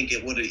don't think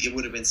you would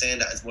have been saying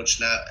that as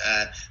much now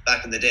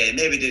back in the day.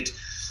 Maybe they'd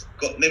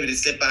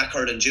slip back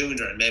hurling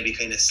junior and maybe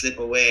kind of slip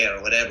away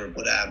or whatever.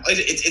 But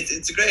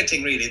it's a great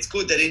thing, really. It's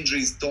good that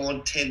injuries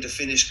don't tend to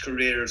finish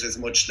careers as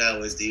much now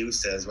as they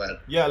used to as well.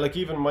 Yeah, like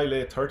even in my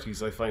late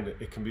 30s, I find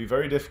it can be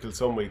very difficult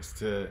some weeks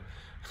to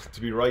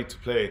be right to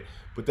play.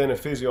 But then a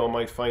physio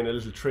might find a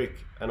little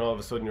trick and all of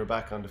a sudden you're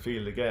back on the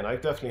field again.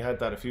 I've definitely had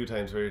that a few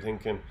times where you're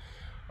thinking,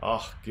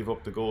 give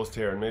up the ghost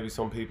here. And maybe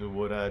some people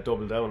would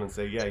double down and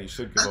say, yeah, you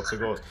should give up the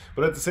ghost.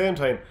 But at the same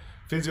time,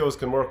 physios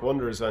can work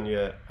wonders on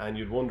you, and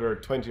you'd wonder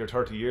 20 or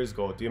 30 years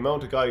ago the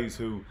amount of guys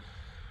who,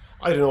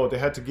 I don't know, they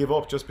had to give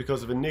up just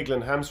because of a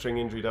niggling hamstring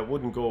injury that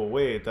wouldn't go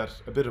away, that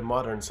a bit of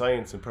modern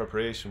science and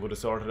preparation would have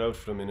sorted out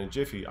for them in a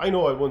jiffy. I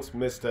know I once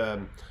missed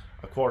a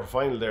quarter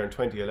final there in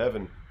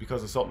 2011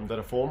 because of something that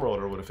a foam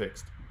roller would have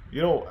fixed.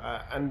 You know,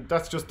 and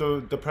that's just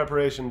the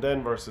preparation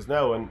then versus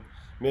now, and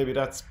maybe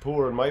that's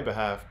poor on my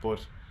behalf,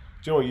 but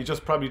you know, you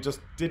probably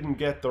didn't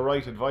get the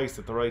right advice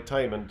at the right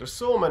time. And there's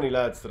so many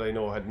lads that I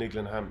know had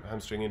niggling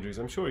hamstring injuries.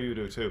 I'm sure you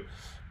do too.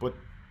 But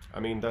I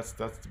mean, that's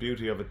the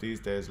beauty of it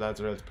these days.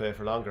 Lads are able to play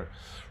for longer.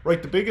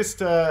 Right, the biggest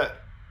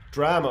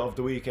drama of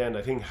the weekend,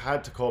 I think,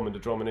 had to come in the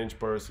Drom-Inch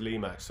Borris-Lee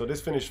match. So this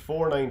finished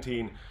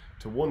 4-19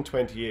 to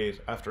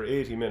 128 after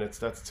 80 minutes.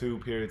 That's 2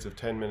 periods of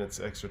 10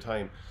 minutes extra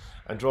time.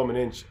 And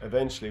Drom-Inch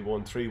eventually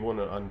won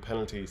 3-1 on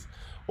penalties.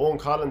 Owen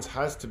Collins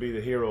has to be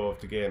the hero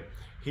of the game.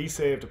 He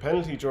saved a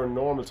penalty during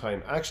normal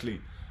time.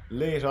 Actually,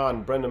 late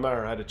on, Brendan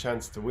Maher had a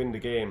chance to win the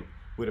game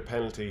with a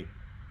penalty.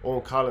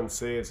 Owen Collins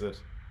saves it.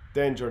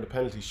 Then during the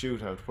penalty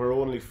shootout, where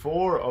only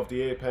 4 of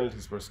the 8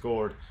 penalties were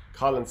scored,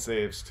 Collins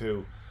saves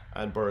 2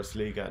 and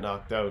Borris-Lee got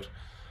knocked out.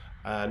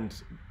 And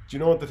do you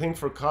know what the thing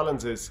for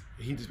Collins is?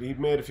 He'd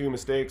made a few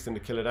mistakes in the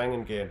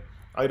Kildangan game.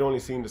 I'd only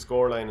seen the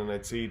scoreline and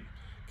I'd seen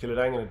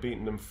Kildangan had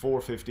beaten them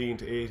 4-15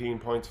 to 18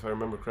 points if I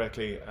remember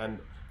correctly, and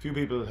few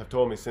people have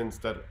told me since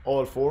that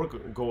all 4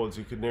 goals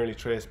you could nearly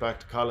trace back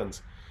to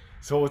Collins.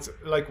 So it's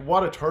like,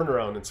 what a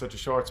turnaround in such a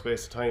short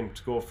space of time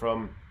to go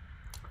from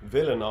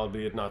villain,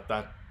 albeit not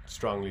that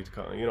strongly,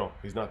 to, you know,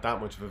 he's not that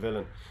much of a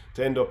villain,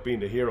 to end up being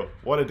the hero.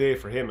 What a day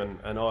for him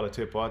and all a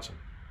Tip watching.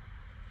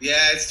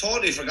 Yeah, it's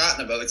totally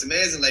forgotten about. It's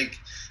amazing. Like,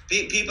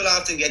 people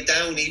often get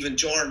down even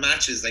during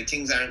matches, like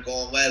things aren't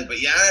going well, but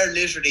you are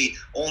literally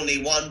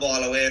only 1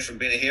 ball away from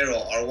being a hero,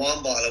 or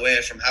 1 ball away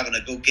from having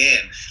a good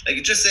game.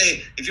 Like, just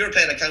say if you're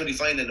playing a county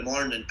final in the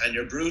morning and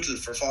you're brutal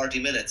for 40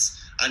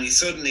 minutes and you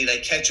suddenly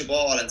like catch a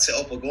ball and set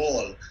up a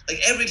goal,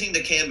 like everything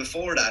that came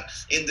before that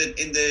in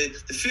the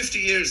 50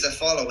 years that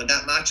follow, when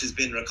that match has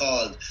been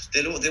recalled,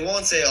 they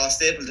won't say, oh,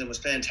 Stapleton was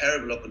playing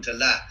terrible up until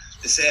that.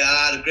 They say,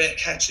 the great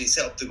catch and he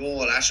set up the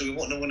goal. Actually, we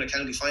wouldn't have won a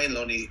county final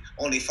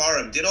only for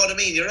him. Do you know what I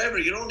mean?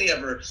 You're only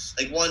ever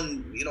like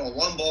 1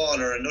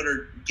 ball or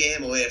another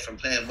game away from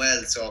playing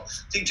well. So I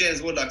think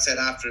James Woodlock said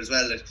after as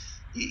well that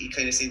he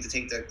kind of seemed to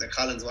think that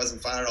Collins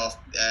wasn't far off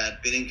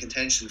being in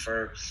contention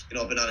for, you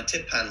know, being on a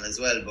Tip panel as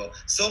well. But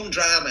some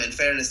drama, in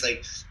fairness,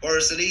 like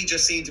Borris-Lee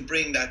just seemed to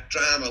bring that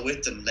drama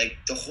with them, like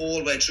the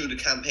whole way through the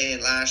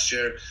campaign last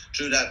year,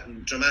 through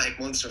that dramatic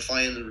Munster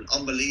final,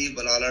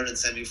 unbelievable All-Ireland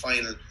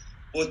semi-final.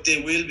 But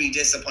they will be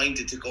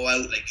disappointed to go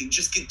out. Like,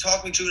 just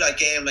talk me through that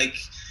game. Like,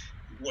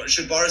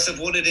 should Borris have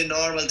won it in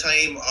normal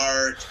time,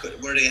 or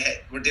were they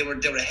ahead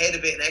a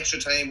bit in extra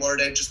time? Were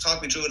they? Just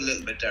talk me through it a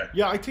little bit there.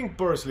 Yeah, I think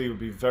Borris-Lee would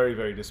be very,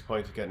 very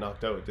disappointed to get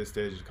knocked out at this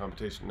stage of the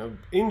competition. Now,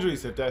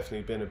 injuries have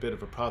definitely been a bit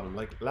of a problem.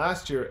 Like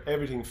last year,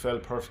 everything fell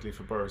perfectly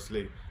for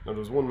Borris-Lee. Now, there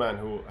was one man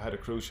who had a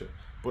cruciate,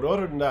 but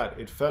other than that,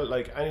 it felt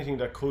like anything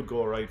that could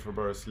go right for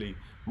Borris-Lee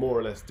more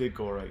or less did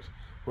go right.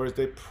 Whereas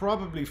they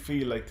probably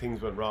feel like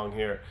things went wrong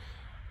here.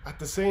 At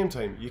the same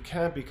time, you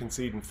can't be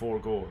conceding 4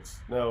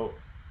 goals. Now,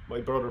 my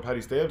brother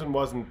Paddy Stapleton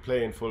wasn't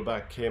playing full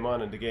back, came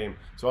on in the game,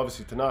 so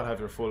obviously to not have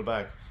your full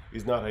back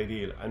is not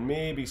ideal, and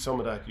maybe some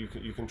of that you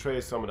can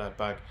trace some of that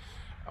back.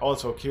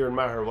 Also, Kieran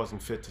Maher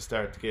wasn't fit to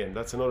start the game.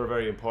 That's another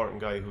very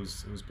important guy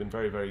who's been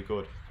very, very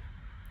good.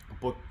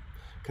 But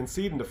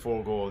conceding the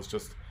 4 goals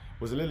just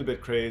was a little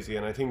bit crazy,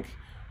 and I think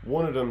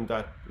one of them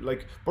that,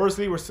 like,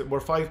 Bursley were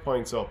 5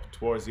 points up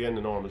towards the end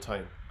of normal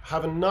time,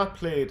 having not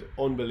played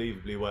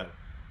unbelievably well.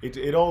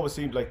 It always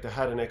seemed like they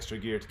had an extra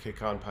gear to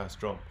kick on past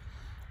Drom.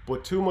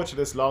 But too much of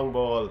this long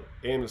ball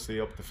aimlessly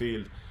up the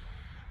field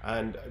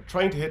and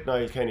trying to hit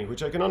Niall Kenny,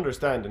 which I can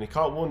understand, and he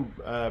caught one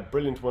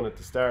brilliant one at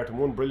the start and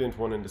one brilliant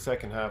one in the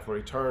second half where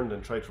he turned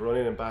and tried to run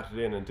in and bat it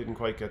in and didn't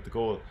quite get the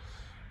goal.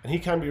 And he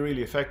can be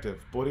really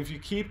effective, but if you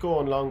keep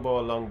going long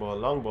ball, long ball,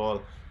 long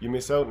ball, you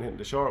miss out on hitting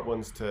the short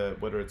ones to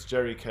whether it's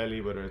Jerry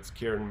Kelly, whether it's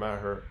Kevin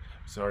Maher,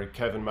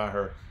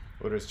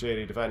 whether it's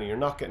JD Devaney. You're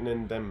not getting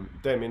in them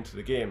into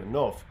the game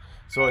enough.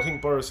 So I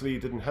think Bursley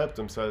didn't help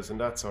themselves in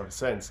that sort of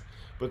sense.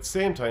 But at the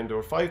same time, they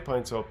were 5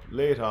 points up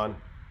late on.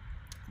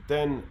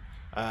 Then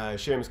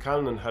Seamus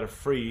Callinan had a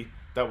free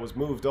that was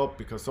moved up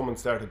because someone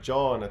started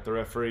jawing at the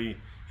referee.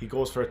 He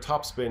goes for a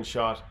top spin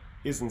shot,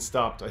 isn't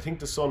stopped. I think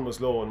the sun was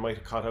low and might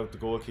have caught out the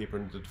goalkeeper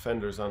and the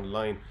defenders on the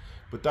line.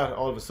 But that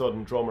all of a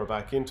sudden, Drom are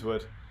back into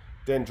it.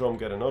 Then Drom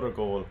get another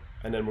goal,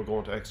 and then we're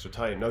going to extra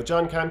time. Now,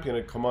 John Campion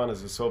had come on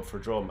as a sub for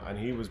Drom, and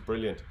he was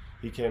brilliant.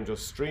 He came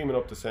just streaming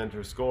up the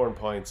centre, scoring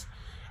points.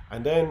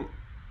 And then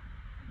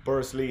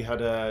Bursley had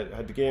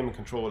the game in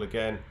control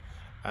again,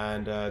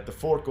 and the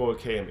 4th goal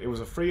came. It was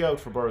a free out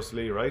for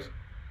Bursley, right?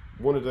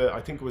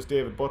 I think it was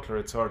David Butler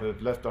had sort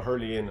of left the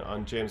hurley in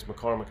on James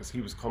McCormick as he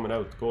was coming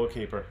out, the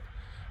goalkeeper.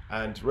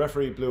 And the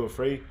referee blew a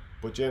free,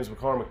 but James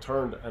McCormick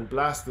turned and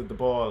blasted the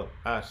ball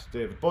at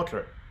David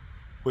Butler,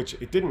 which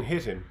it didn't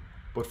hit him.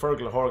 But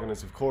Fergal Horgan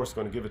is of course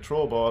going to give a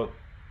throw ball.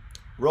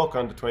 Ruck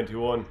on the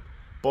 21.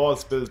 Ball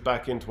spills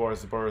back in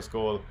towards the Burrs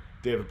goal.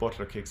 David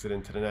Butler kicks it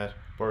into the net.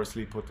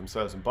 Bursley put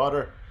themselves in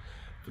bother.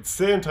 At the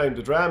same time,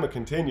 the drama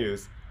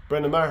continues.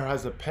 Brendan Maher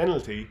has a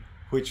penalty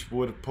which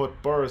would have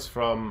put Burrs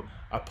from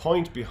a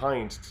point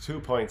behind to 2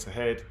 points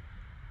ahead.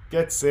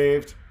 Gets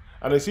saved.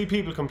 And I see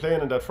people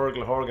complaining that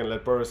Fergal Horgan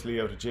let Bursley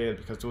out of jail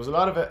because there was a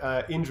lot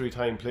of injury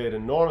time played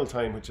in normal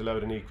time, which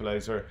allowed an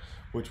equaliser,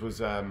 which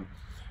was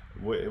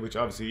which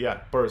obviously,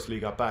 yeah, Bursley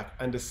got back,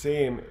 and the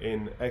same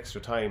in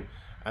extra time.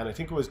 And I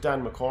think it was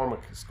Dan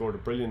McCormick scored a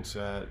brilliant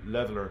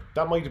leveller.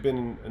 That might have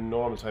been in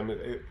normal time.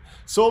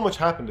 So much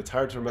happened, it's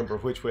hard to remember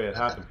which way it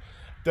happened.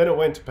 Then it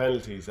went to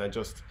penalties, and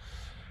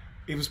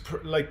it was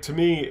like, to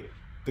me,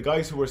 the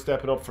guys who were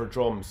stepping up for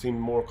Drom seemed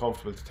more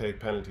comfortable to take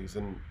penalties.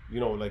 And, you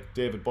know, like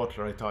David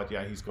Butler, I thought,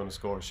 yeah, he's going to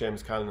score.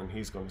 Seamus Callinan,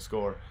 he's going to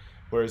score.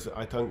 Whereas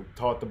I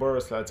thought the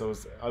Burrs lads,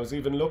 I was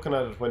even looking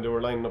at it when they were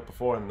lining up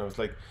beforehand, and I was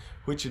like,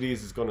 which of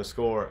these is going to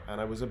score?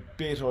 And I was a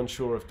bit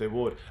unsure if they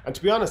would. And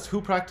to be honest,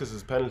 who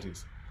practices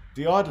penalties?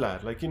 The odd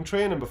lad. Like in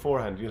training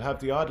beforehand, you'll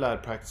have the odd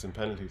lad practicing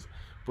penalties.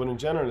 But in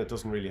general, it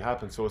doesn't really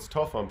happen, so it's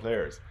tough on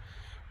players.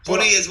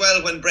 Funny as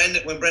well, when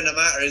Brendan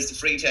Maher is the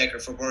free taker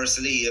for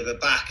Bursley, you have a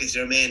back as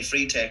your main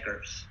free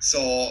taker.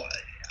 So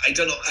I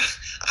don't know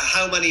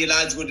how many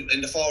lads would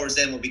in the forwards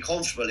then would be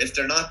comfortable if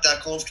they're not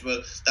that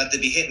comfortable that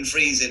they'd be hitting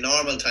frees in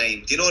normal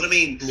time. Do you know what I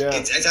mean? Yeah.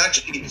 It's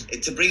actually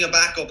to bring a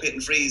back up hitting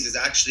frees is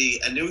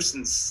actually a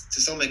nuisance to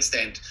some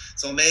extent.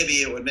 So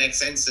maybe it would make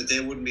sense that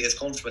they wouldn't be as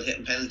comfortable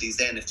hitting penalties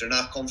then if they're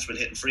not comfortable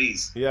hitting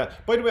frees. Yeah.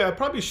 By the way, I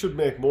probably should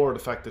make more of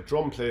the fact that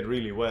Drom played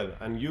really well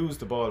and used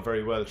the ball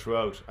very well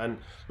throughout. And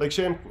like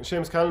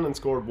Seamus Callinan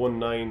scored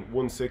 1-9,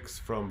 1-6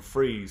 from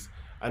frees.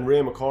 And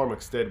Ray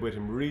McCormick stayed with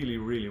him really,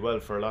 really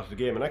well for a lot of the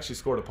game and actually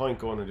scored a point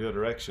going in the other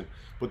direction.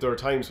 But there are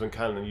times when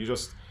Callinan,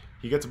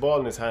 he gets a ball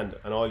in his hand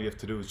and all you have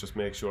to do is just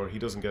make sure he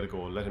doesn't get a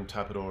goal, let him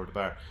tap it over the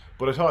bar.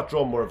 But I thought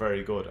Drom were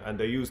very good and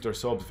they used their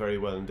subs very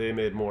well and they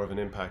made more of an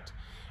impact.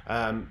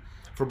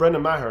 For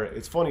Brendan Maher,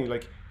 it's funny,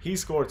 like he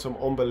scored some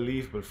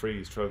unbelievable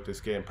frees throughout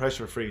this game,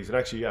 pressure frees. And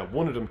actually, yeah,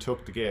 one of them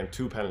took the game,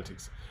 2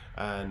 penalties.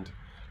 And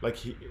like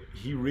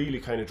he really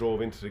kind of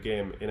drove into the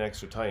game in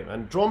extra time.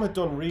 And Drom had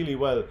done really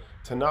well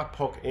to not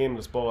puck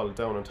aimless ball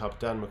down on top of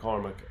Dan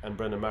McCormick and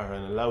Brendan Maher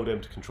and allow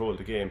them to control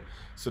the game.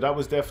 So that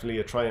was definitely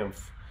a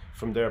triumph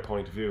from their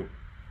point of view.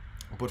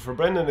 But for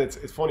Brendan, it's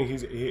funny,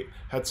 he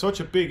had such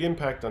a big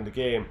impact on the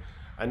game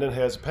and then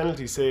has a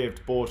penalty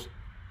saved both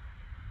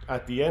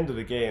at the end of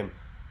the game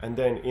and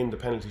then in the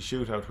penalty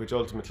shootout, which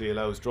ultimately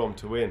allows Drom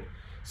to win.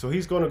 So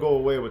he's going to go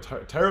away with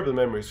terrible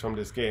memories from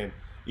this game,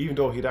 even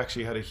though he'd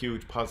actually had a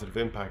huge positive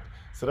impact.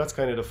 So that's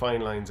kind of the fine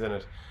lines in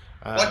it.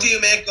 What do you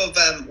make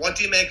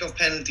of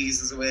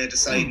penalties as a way of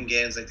deciding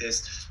games like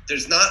this?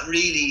 There's not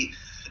really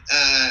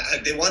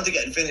they want to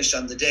get finished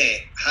on the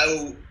day.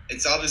 How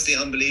it's obviously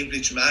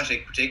unbelievably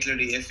traumatic,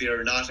 particularly if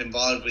you're not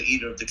involved with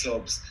either of the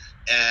clubs.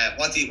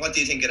 What do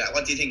you think of that?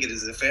 What do you think it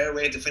is? A fair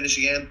way to finish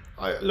a game?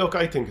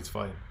 I think it's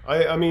fine.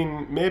 I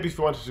mean, maybe if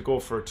you wanted to go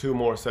for 2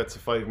 more sets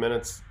of 5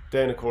 minutes,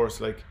 then of course,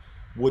 like,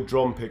 would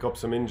Drom pick up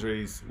some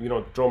injuries? You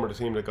know, Drom are the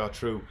team that got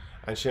through,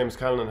 and Seamus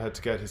Callinan had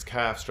to get his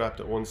calf strapped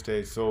at one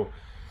stage, so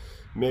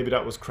maybe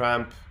that was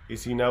cramp.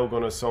 Is he now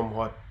going to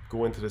somewhat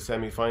go into the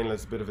semi-final?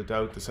 It's a bit of a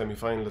doubt. The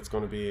semi-final that's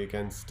going to be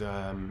against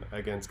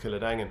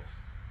Kildangan.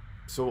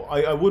 So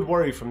I would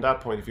worry from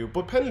that point of view.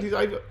 But penalties,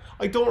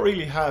 I don't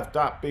really have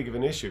that big of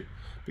an issue,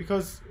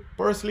 because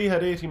Bursley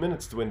had 80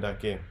 minutes to win that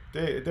game.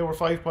 They were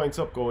 5 points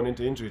up going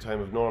into injury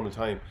time of normal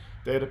time.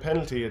 They had a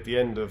penalty at the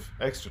end of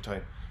extra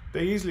time.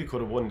 They easily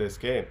could have won this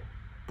game,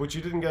 but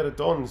you didn't get it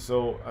done.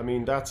 So I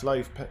mean, that's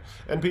life.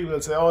 And people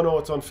will say, oh no,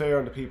 it's unfair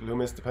on the people who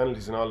missed the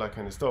penalties and all that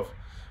kind of stuff.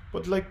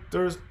 But like,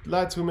 there's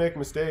lads who make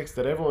mistakes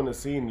that everyone has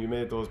seen. You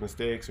made those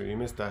mistakes or you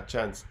missed that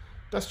chance.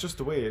 That's just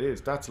the way it is.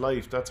 That's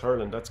life. That's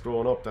hurling. That's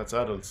growing up. That's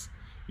adults.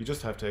 You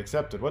just have to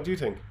accept it. What do you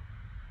think?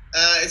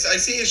 I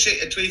see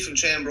a tweet from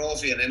Shane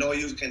Brophy, and I know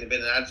you've kind of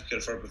been an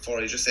advocate for it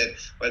before. He just said,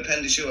 while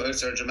penalty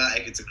shootouts are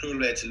dramatic, it's a cruel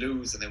way to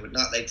lose, and they would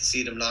not like to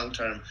see them long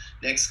term.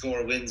 Next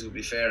score wins would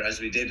be fair, as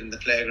we did in the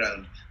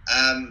playground.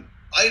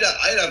 I'd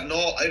have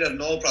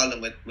no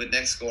problem with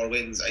next score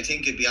wins. I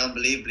think it'd be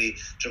unbelievably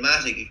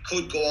dramatic. It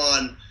could go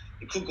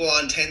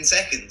on 10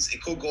 seconds.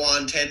 It could go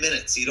on 10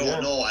 minutes. You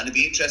don't know. And it'd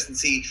be interesting to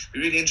see,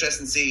 really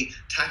interesting to see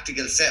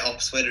tactical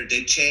setups, whether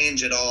they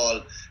change at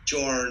all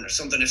during or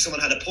something. If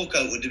someone had a puck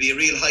out, would there be a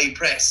real high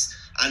press?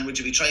 And would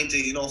you be trying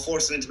to,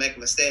 force them into making a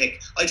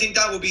mistake? I think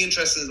that would be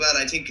interesting as well.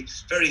 I think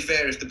it's very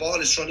fair. If the ball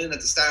is thrown in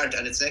at the start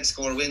and its next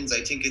score wins,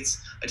 I think it's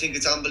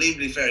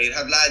unbelievably fair. You'd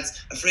have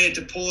lads afraid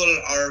to pull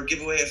or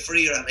give away a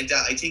free or anything like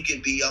that. I think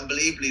it'd be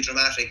unbelievably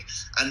dramatic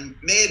and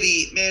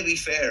maybe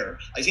fair.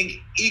 I think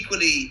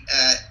equally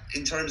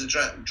in terms of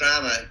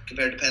drama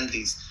compared to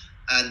penalties.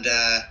 And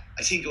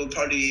I think it would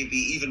probably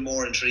be even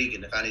more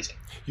intriguing, if anything.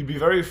 You'd be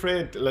very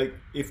afraid, like,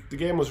 if the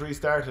game was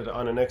restarted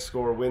on a next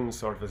score wins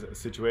sort of a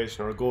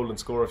situation, or a golden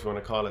score, if you want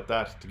to call it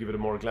that, to give it a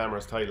more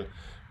glamorous title,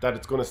 that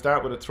it's going to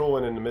start with a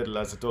throw-in in the middle,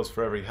 as it does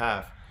for every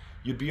half.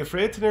 You'd be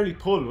afraid to nearly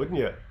pull, wouldn't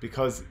you?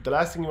 Because the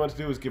last thing you want to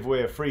do is give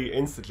away a free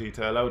instantly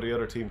to allow the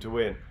other team to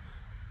win.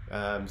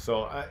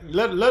 So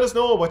let us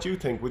know what you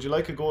think. Would you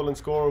like a golden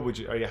score?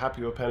 Are you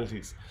happy with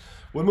penalties?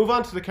 We'll move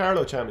on to the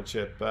Carlow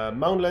Championship.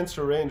 Mount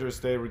Leinster Rangers,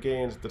 they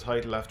regained the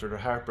title after their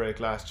heartbreak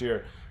last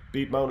year.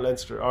 Beat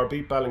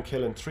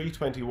Ballinkillen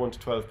 321 to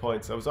 12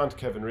 points. I was on to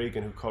Kevin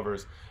Regan, who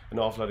covers an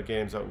awful lot of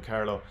games out in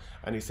Carlow,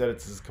 and he said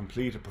it's as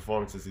complete a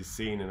performance as he's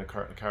seen in a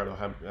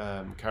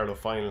Carlow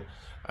final.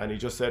 And he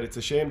just said it's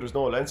a shame there's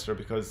no Leinster,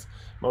 because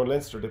Mount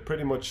Leinster, they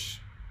pretty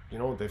much,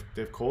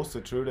 they've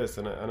coasted through this,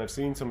 and I've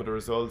seen some of the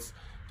results.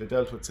 They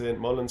dealt with St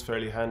Mullins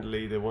fairly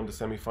handily. They won the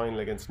semi-final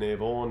against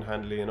Nave Owen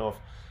handily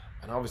enough.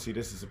 And obviously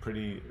this is a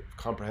pretty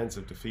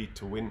comprehensive defeat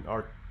to win,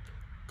 or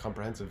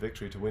comprehensive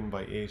victory to win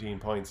by 18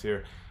 points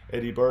here.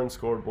 Eddie Byrne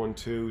scored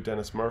 1-2,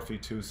 Dennis Murphy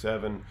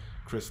 2-7,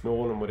 Chris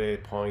Nolan with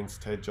 8 points,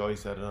 Ted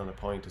Joyce added on a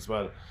point as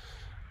well.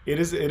 It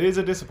is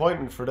a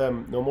disappointment for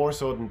them, no more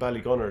so than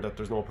Ballygunner, that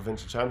there's no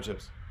provincial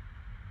championships.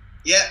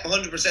 Yeah,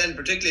 100%,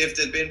 particularly if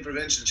they've been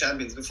provincial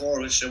champions before,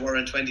 which they were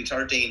in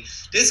 2013.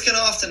 This can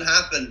often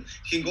happen.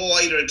 You can go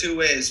either two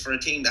ways for a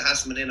team that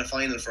hasn't been in a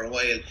final for a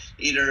while.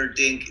 Either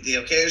the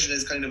occasion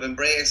is kind of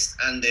embraced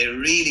and they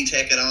really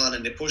take it on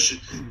and they push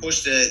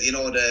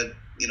the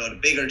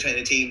bigger kind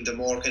of team, the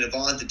more kind of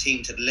vaunted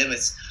team to the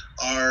limits,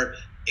 or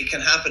it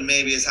can happen,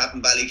 maybe as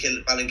happened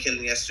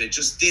Ballinkillen yesterday,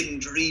 just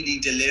didn't really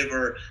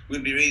deliver,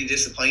 would be really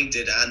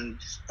disappointed, and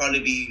probably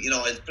be,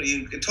 it's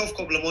pretty a tough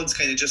couple of months,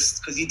 kind of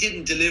just because he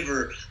didn't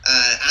deliver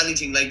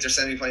anything like their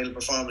semi-final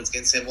performance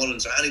against St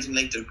Mullins, or anything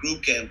like their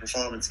group game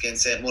performance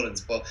against St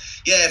Mullins. But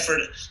yeah, for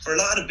a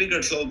lot of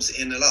bigger clubs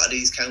in a lot of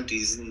these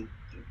counties, and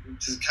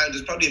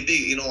there's probably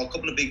a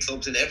couple of big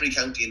clubs in every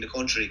county in the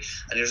country,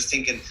 and you're just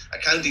thinking a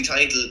county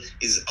title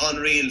is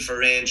unreal for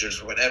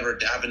Rangers or whatever,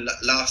 having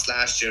lost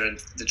last year and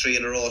the 3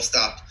 in a row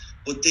stopped.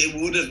 But they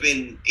would have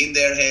been, in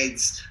their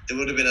heads, there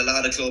would have been a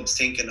lot of clubs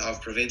thinking of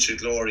provincial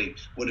glory,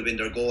 would have been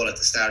their goal at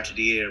the start of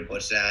the year.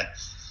 But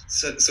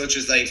such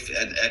is life.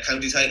 A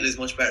county title is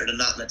much better than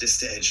nothing at this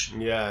stage.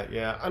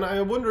 Yeah. And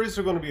I wonder, is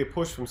there going to be a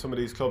push from some of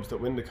these clubs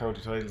that win the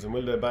county titles, and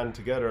will they band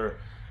together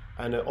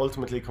and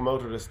ultimately come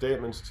out with a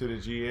statement to the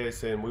GA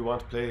saying we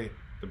want to play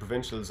the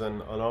provincials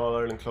and an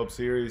All-Ireland Club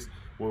Series,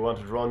 we want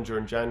it to run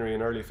during January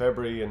and early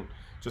February, and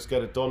just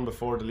get it done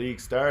before the league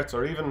starts?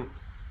 Or even,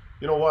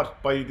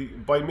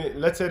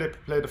 let's say they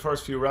play the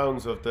first few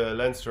rounds of the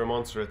Leinster,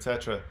 Munster,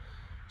 etc.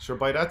 Sure,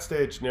 by that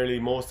stage nearly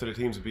most of the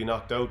teams would be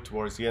knocked out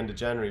towards the end of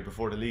January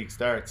before the league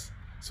starts.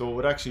 So it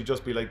would actually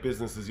just be like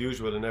business as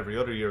usual in every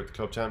other year at the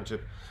club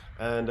championship.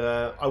 And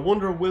I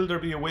wonder, will there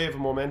be a wave of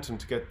momentum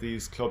to get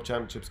these club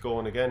championships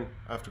going again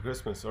after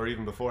Christmas, or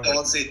even before? I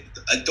don't see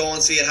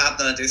it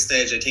happening at this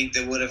stage. I think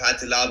they would have had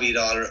to lobby it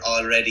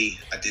already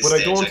at this stage.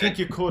 But I don't think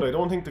you could. I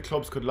don't think the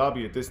clubs could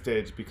lobby at this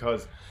stage,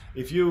 because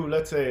if you,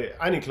 let's say,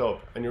 any club,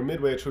 and you're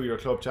midway through your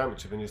club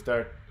championship and you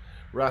start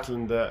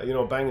rattling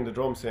banging the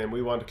drum saying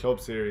we want a club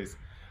series,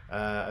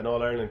 an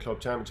All-Ireland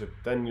club championship,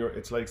 then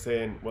it's like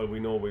saying, well, we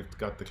know we've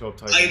got the club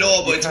title. I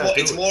know, but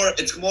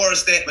it's more a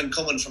statement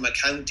coming from a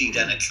county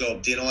than a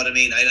club. Do you know what I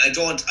mean? I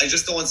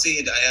just don't see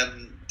it.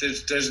 There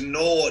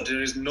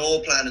is no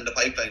plan in the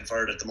pipeline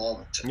for it at the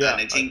moment. Yeah,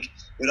 and I think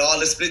with all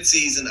the split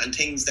season and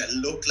things that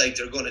look like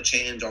they're going to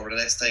change over the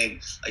next time,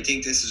 I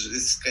think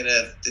this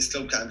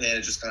club campaign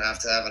is just going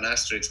to have an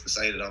asterisk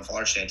beside it.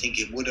 Unfortunately, I think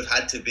it would have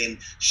had to have been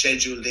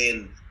scheduled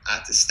in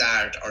at the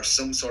start, or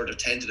some sort of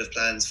tentative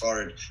plans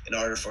for it in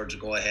order for it to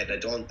go ahead. I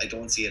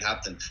don't see it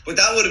happening. But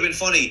that would have been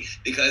funny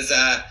because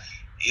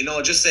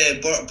just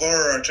say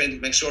Burr are trying to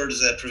make sure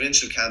there's a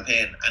provincial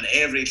campaign and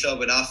every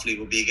club in Offaly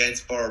will be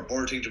against Burr.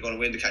 Burr think they're going to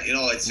win the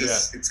it's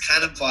just it's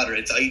cannon fodder.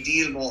 It's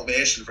ideal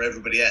motivation for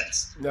everybody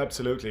else.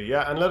 Absolutely,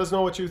 yeah. And let us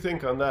know what you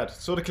think on that.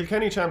 So the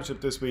Kilkenny Championship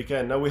this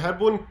weekend. Now we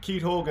had one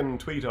Keith Hogan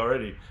tweet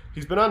already.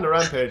 He's been on the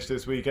rampage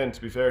this weekend,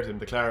 to be fair to him,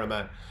 the Clara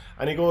man.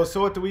 And he goes,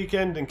 so at the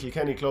weekend in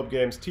Kilkenny club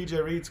games,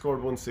 TJ Reid scored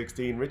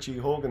 116, Richie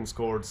Hogan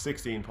scored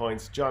 16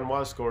 points, John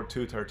Walsh scored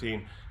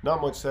 213.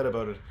 Not much said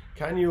about it.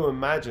 Can you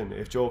imagine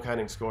if Joe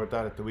Canning scored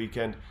that at the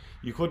weekend?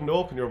 You couldn't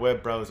open your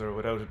web browser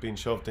without it being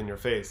shoved in your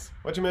face.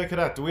 What do you make of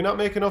that? Do we not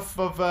make enough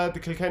of the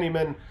Kilkenny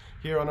men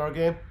here on our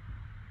game?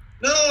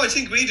 No, I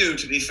think we do,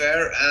 to be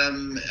fair.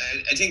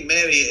 I think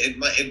maybe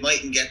it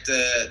mightn't get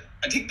the...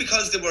 I think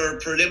because they were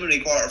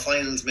preliminary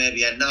quarterfinals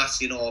maybe and not,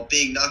 a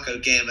big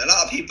knockout game. A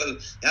lot of people, you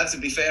have to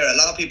be fair, a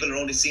lot of people are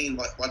only seeing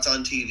what's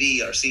on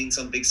TV or seeing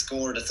some big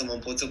score that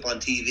someone puts up on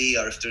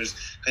TV, or if there's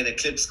kind of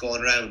clips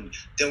going around.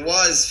 There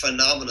was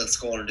phenomenal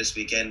scoring this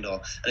weekend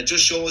though. And it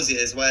just shows you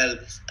as well,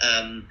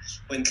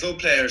 when club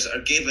players are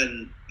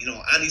given,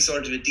 any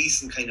sort of a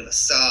decent kind of a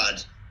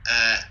sod,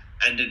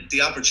 and the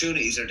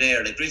opportunities are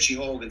there. Like Richie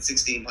Hogan,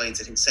 16 points,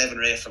 I think 7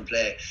 or 8 from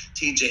play.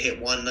 TJ hit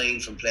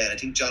 1-9 from play. I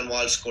think John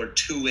Walsh scored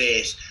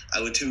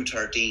 2-8 with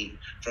 2-13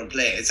 from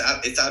play.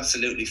 It's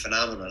absolutely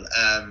phenomenal.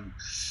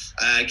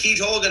 Keith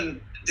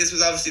Hogan, this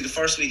was obviously the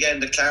first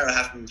weekend that Clara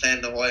haven't been playing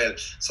in a while,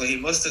 so he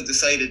must have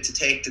decided to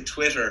take to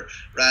Twitter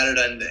rather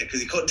than,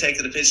 because he couldn't take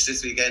to the pitch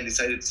this weekend,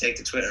 decided to take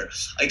to Twitter.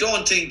 I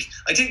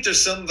think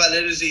there's some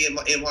validity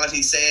in what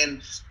he's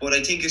saying, but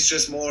I think it's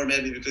just more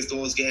maybe because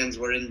those games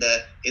were in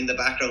the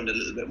background a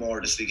little bit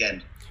more this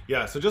weekend.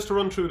 Yeah, so just to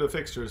run through the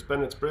fixtures,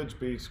 Bennett's Bridge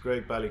beat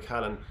Greg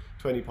Ballycallan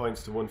 20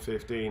 points to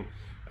 115.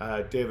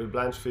 David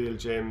Blanchfield,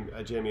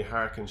 Jamie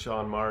Hark and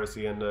Sean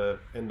Morrissey in the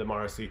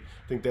Morrissey,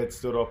 I think they'd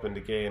stood up in the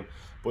game,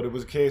 but it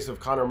was a case of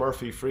Conor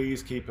Murphy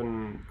freeze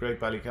keeping Greg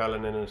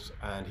Ballycallan in it,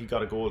 and he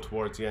got a goal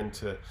towards the end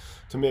to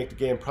make the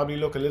game probably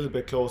look a little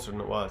bit closer than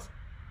it was.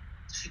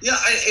 Yeah,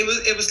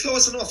 it was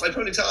close enough. I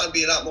probably thought it'd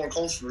be a lot more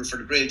comfortable for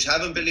the Bridge.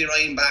 Having Billy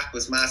Ryan back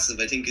was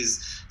massive. I think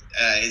his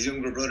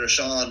younger brother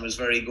Sean was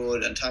very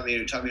good, and Tommy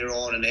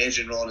Rowan and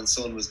Adrian Rowan's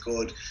son was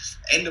good.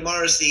 Enda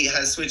Morrissey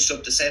has switched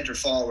up to centre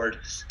forward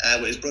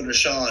with his brother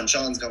Sean.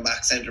 Sean's gone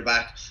back centre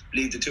back. I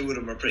believe the two of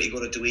them were pretty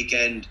good at the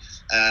weekend.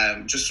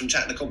 Just from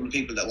chatting to a couple of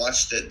people that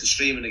watched the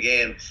stream of the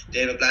game,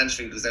 David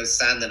Blanchfield was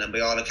outstanding, and by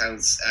all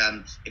accounts,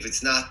 if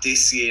it's not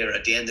this year,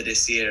 at the end of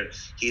this year,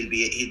 he'll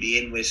be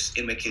in with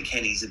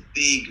Kilkenny. He's a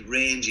big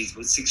range. He's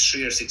about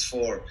 6'3" or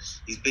 6'4".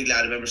 He's a big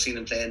lad. I remember seeing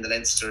him playing the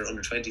Leinster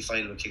under-20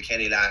 final with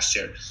Kilkenny last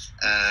year.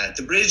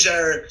 The Bridge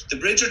are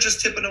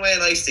just tipping away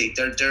nicely.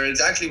 They're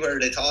exactly where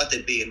they thought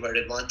they'd be and where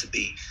they'd want to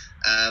be.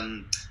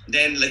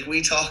 Then, like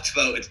we talked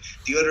about it,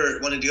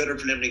 one of the other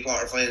preliminary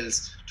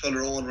quarterfinals,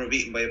 Tullaroan were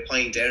beaten by a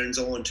point. Erin's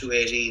Owen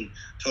 218,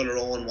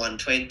 Tullaroan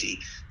 120.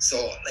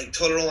 So, like,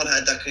 Tullaroan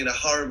had that kind of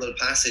horrible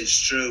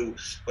passage through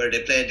where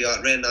they played the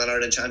reigning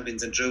All-Ireland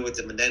champions and drew with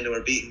them, and then they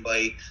were beaten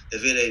by the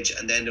Village,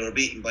 and then they were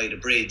beaten by the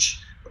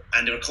Bridge.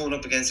 And they were coming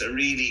up against a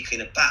really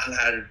kind of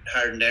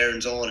battle-hardened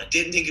Erin's Own. I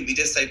didn't think it'd be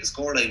this type of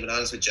scoreline, but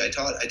honest with you, I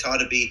thought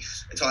it'd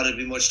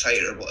be much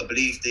tighter. But I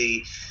believe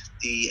the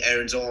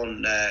Erin's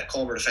Own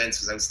Comer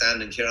defence was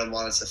outstanding. Kieran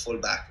Wallace at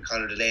full-back and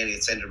Conor Delaney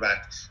at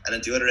centre-back. And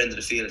at the other end of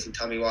the field, I think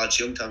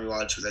young Tommy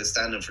Walsh was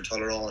outstanding for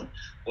Tullaroan.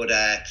 But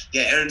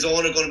Erin's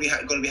Own are going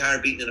to be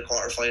hard beaten in a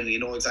quarter final. You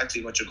know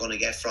exactly what you're going to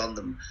get from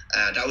them.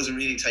 That was a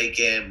really tight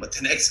game, but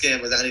the next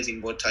game was anything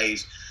but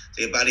tight.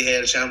 They had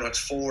Ballyhale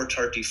Shamrocks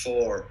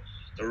 4-34.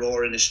 The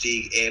Roaring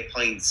Steag 8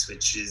 points,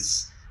 which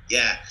is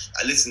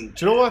listen.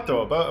 Do you know what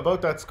though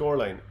about that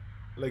scoreline?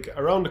 Like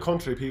around the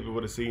country, people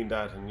would have seen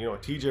that, and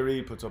TJ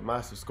Reid puts up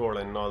massive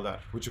scoreline and all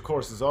that, which of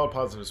course is all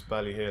positives for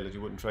Ballyhale that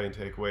you wouldn't try and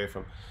take away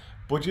from.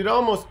 But you'd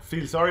almost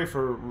feel sorry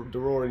for the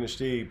Roaring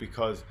Steag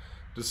because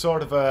there's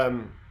sort of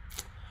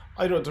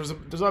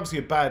there's obviously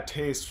a bad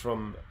taste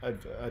from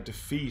a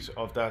defeat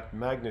of that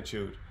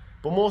magnitude,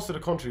 but most of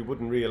the country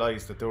wouldn't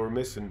realise that they were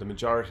missing the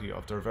majority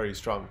of their very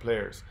strong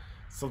players.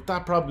 So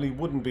that probably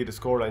wouldn't be the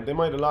scoreline. They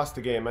might have lost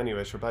the game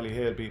anyway. Sure,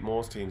 Ballyhale beat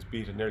most teams,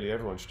 beat nearly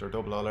everyone. They're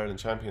double All-Ireland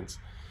champions.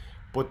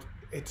 But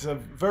it's a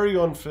very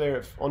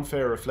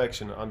unfair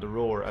reflection on the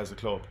Roar as a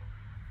club.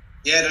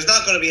 Yeah, there's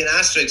not going to be an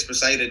asterisk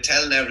beside it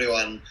telling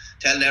everyone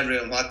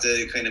what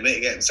the kind of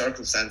mitigating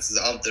circumstances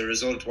of the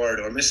result were.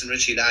 They were missing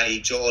Richie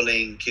Lahey, Joe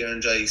Ling,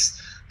 Kieran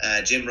Joyce,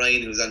 Jim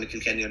Ryan, who was on the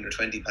Kilkenny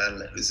under-20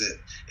 panel. It was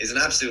an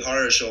absolute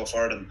horror show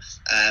for them.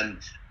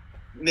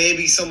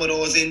 maybe some of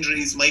those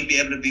injuries might be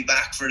able to be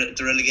back for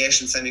the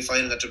relegation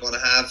semi-final that they're going to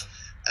have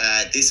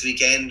this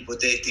weekend, but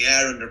they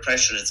are under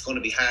pressure, and it's going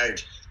to be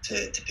hard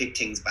to pick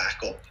things back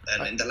up.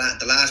 And in the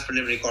last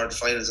preliminary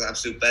quarter-final is an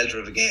absolute belter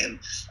of a game.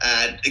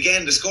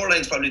 Again, the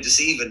scoreline's probably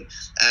deceiving.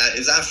 It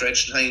was after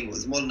extra time. It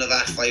was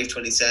Mulnavat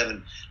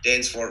 5-27,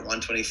 Danesfort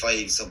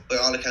 1-25. So by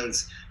all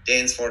accounts,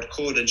 Danesfort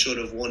could and should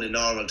have won in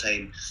normal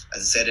time.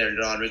 As I said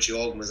earlier on, Richie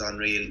Hogan was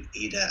unreal.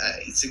 He'd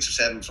 6 or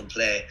 7 from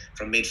play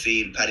from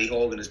midfield. Paddy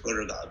Hogan, his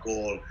brother, got a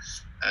goal.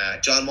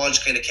 John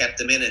Walsh kind of kept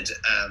them in it.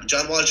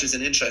 John Walsh is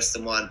an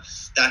interesting one.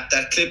 That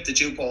clip that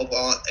you put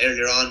up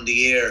earlier on in the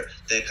year,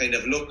 the kind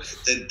of look,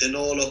 the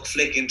no look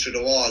flick into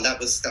the wall, that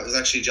was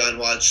actually John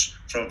Walsh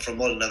from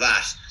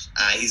Mulnavat.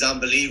 He's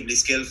unbelievably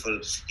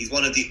skillful. He's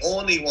one of the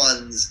only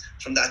ones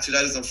from that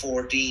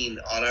 2014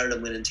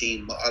 All-Ireland winning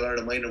team,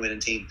 All-Ireland minor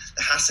winning team,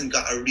 that hasn't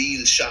got a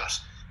real shot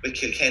with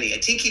Kilkenny. I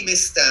think he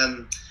missed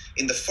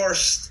in the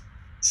first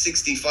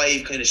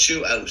 65 kind of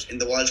shootout in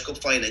the Walsh Cup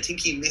final. I think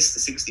he missed the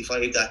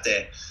 65 that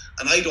day,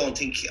 and I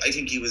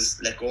think he was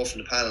let go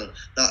from the panel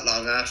not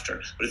long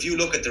after. But if you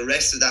look at the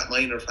rest of that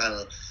minor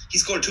panel, he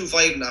scored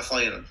 2-5 in that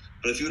final.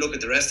 But if you look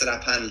at the rest of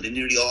that panel, they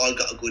nearly all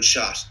got a good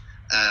shot.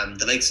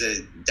 The likes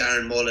of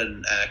Darren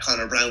Mullen,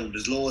 Conor Brown,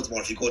 there's loads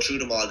more. If you go through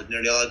them all, they've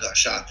nearly all got a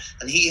shot,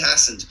 and he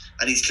hasn't.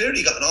 And he's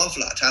clearly got an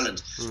awful lot of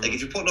talent. Like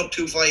if you're putting up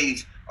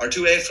 2-5 or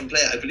 2-8 from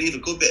play, I believe a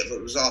good bit of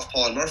it was off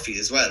Paul Murphy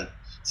as well.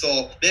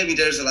 So maybe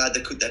there's a lad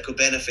that could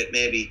benefit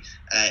maybe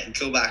in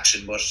club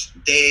action, but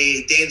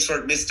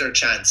Danesford missed their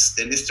chance.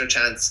 They missed their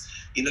chance.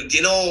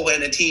 You know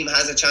when a team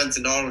has a chance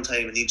in normal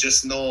time, and you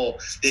just know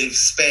they've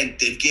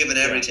given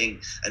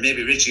everything, and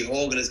maybe Richie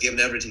Hogan has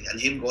given everything,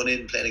 and him going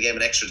in playing a game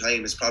in extra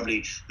time is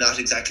probably not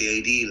exactly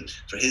ideal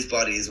for his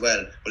body as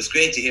well. But it's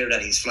great to hear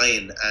that he's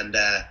flying, and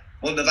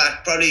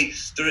Mulnavat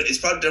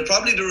they're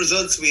probably the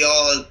results we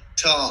all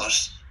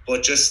thought.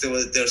 But just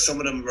there's some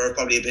of them were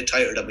probably a bit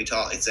tighter than we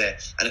thought, I'd say.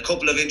 And a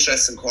couple of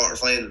interesting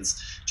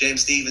quarterfinals.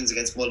 James Stephens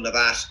against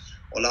Mulnavat,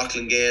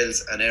 O'Loughlin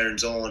Gales and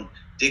Erin's Own,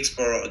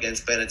 Dixborough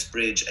against Bennett's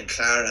Bridge, and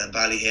Clara and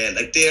Ballyhale.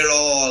 Like they're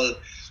all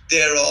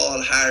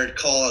hard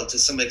call to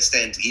some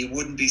extent. You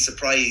wouldn't be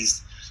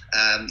surprised.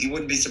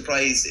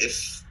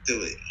 If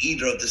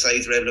either of the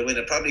sides were able to win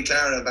it. Probably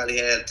Clara and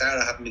Ballyhale.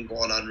 Clara haven't been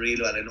going on real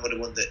well. I know they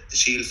won the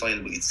Shield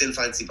final, but you'd still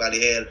fancy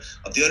Ballyhale.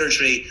 Of the other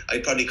three,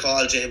 I'd probably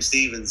call James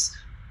Stephens,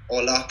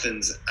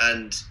 O'Loughlin's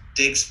and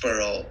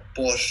Dixborough,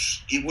 but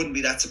you wouldn't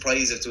be that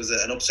surprised if there was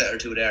an upset or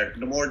two there.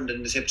 No more than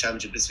in the Tip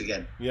Championship this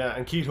weekend. Yeah,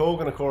 and Keith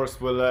Hogan, of course,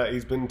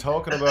 he's been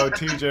talking about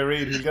TJ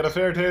Reid. He'll get a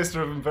fair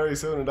taster of him very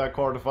soon in that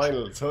quarter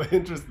final. So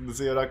interesting to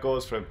see how that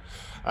goes for him.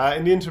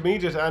 In the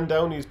intermediate, and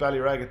Downey's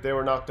Ballyraggett, they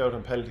were knocked out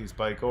on penalties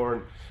by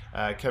Gorn.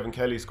 Kevin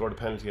Kelly scored a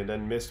penalty and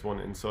then missed one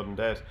in sudden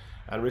death.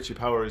 And Richie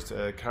Powers,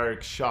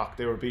 Carrick Shock,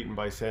 they were beaten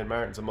by St.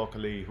 Martin's and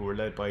Muckalee, who were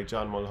led by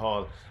John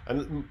Mulhall.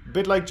 And a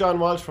bit like John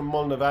Walsh from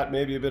Mulnavat,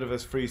 maybe a bit of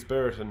his free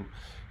spirit. And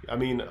I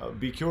mean,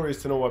 be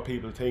curious to know what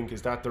people think.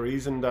 Is that the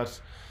reason that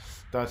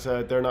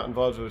they're not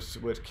involved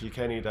with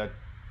Kilkenny, that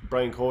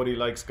Brian Cody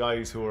likes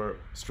guys who are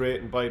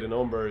straight and by the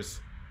numbers,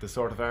 the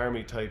sort of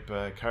army type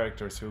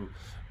characters who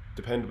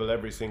dependable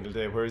every single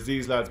day, whereas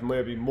these lads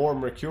may be more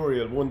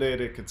mercurial. One day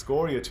they could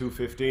score you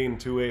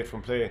 2-15, 2-8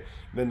 from play, and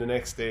then the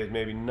next day it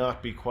maybe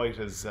not be quite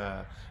as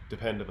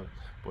dependable.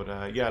 But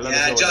let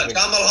us know.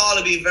 John Mulhall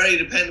will be a very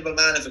dependable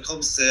man if it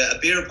comes to a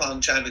beer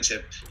pong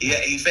championship.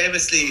 He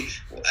famously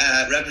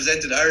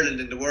represented Ireland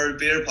in the World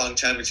Beer Pong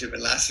Championship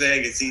in Las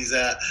Vegas.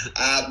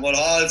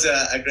 Mulhall's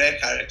a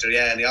great character,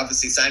 and he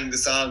obviously sang the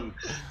song,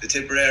 the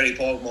Tipperary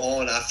Pog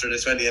Mahone, after the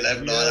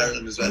 2011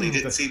 All-Ireland as well. He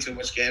didn't see too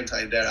much game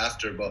time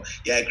thereafter, but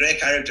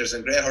great characters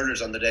and great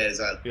hurlers on the day as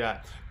well.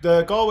 Yeah,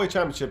 the Galway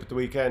Championship at the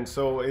weekend,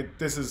 so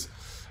this is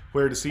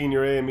where the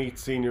Senior A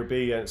meets Senior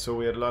B, and so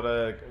we had a lot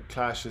of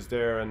clashes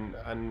there, and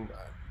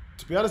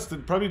to be honest,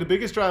 probably the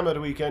biggest drama of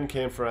the weekend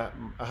came for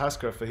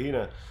Ahascragh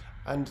Fahina,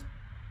 and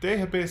they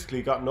had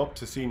basically gotten up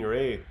to Senior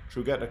A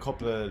through getting a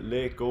couple of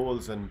late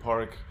goals, and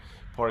Pádraig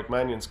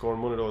Mannion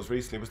scoring one of those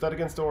recently. Was that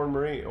against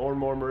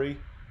Oranmore Marie?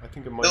 I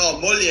think it might. No,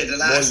 Mullia, the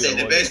last day.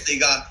 They basically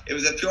it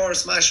was a pure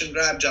smash and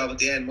grab job at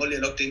the end.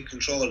 Mullia looked in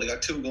control. They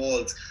got 2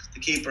 goals.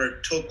 The keeper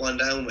took one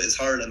down with his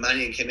hurl, and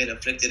Mannion came in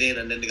and flicked it in,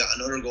 and then they got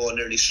another goal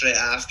nearly straight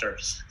after.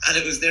 And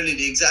it was nearly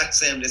the exact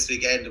same this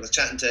weekend. I was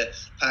chatting to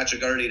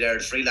Patrick Early there,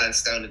 the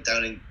freelance down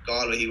in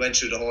Galway. He went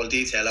through the whole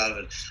detail of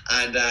it.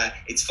 And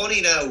it's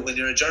funny now when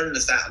you're a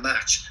journalist at a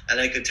match, and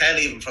I could tell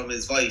even from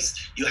his voice,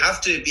 you have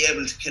to be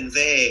able to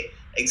convey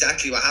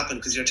exactly what happened,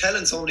 because you're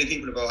telling so many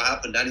people about what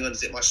happened, anyone that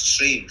didn't watch the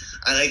stream,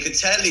 and I could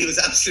tell he was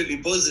absolutely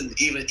buzzing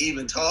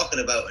even talking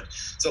about it.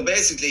 So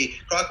basically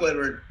Crockwell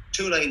were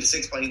 2-9 to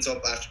 6 points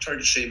up after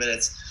 33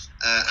 minutes.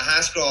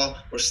 Ahascragh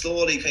were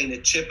slowly kind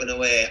of chipping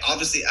away.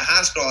 Obviously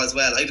Ahascragh as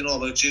well, I don't know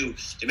about you, do you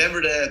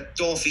remember the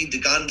Don't Feed the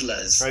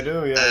Gondolas? I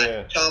do,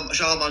 yeah.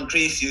 Sean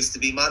Moncrief used to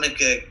be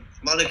Monica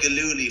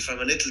Looley from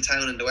a little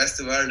town in the west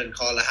of Ireland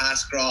called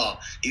Ahascragh.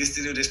 He used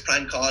to do this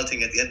prank call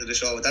thing at the end of the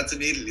show, but that's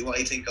immediately what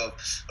I think of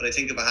when I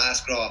think of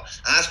Ahascragh.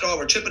 Ahascragh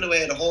were chipping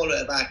away the whole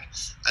way back,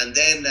 and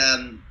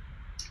then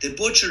They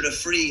butchered a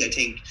free, I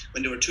think,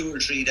 when they were 2 or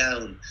 3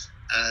 down,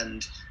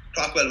 and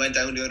Crockwell went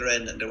down the other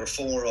end and they were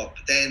 4 up.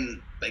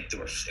 Then I think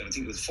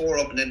it was 4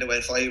 up and then they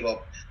went 5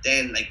 up.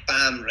 Then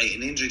bam, right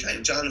in injury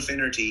time, John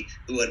Finnerty,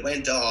 who had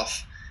went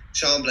off,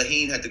 Sean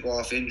Blaheen had to go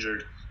off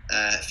injured.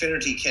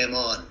 Finnerty came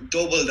on,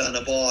 doubled on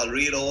a ball,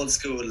 real old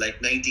school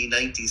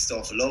 1990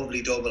 stuff,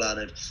 lovely double on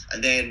it,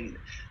 and then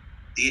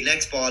the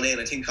next ball in,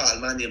 I think Carl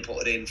Mannion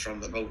put it in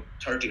from about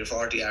 30 or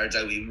 40 yards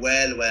out,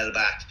 well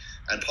back,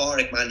 and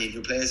Pádraig Mannion,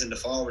 who plays in the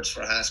forwards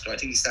for Ahascragh, I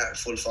think he started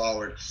full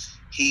forward.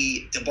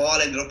 The ball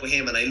ended up with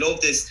him, and I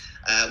love this.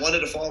 One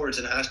of the forwards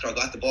in Ahascragh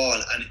got the ball,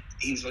 and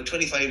he was about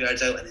 25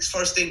 yards out, and his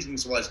first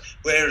instinct was,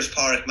 where is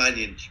Pádraig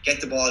Mannion?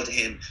 Get the ball to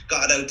him.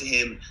 Got it out to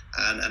him,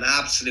 and an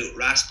absolute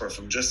rasper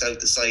from just out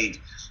the side.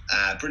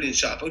 Brilliant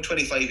shot, about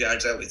 25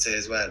 yards out, we'd say,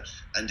 as well.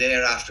 And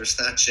thereafter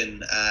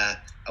snatching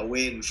a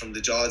win from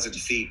the jaws of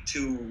defeat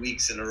 2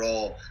 weeks in a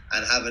row,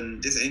 and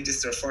having this, I think this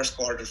is their first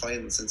quarter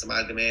final since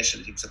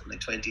amalgamation, I think something like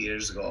 20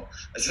 years ago.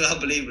 It's an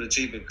unbelievable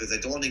achievement, because I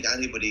don't think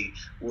anybody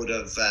would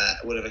have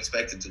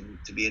expected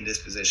to be in this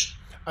position.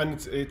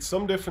 And it's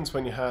some difference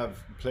when you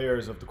have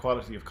players of the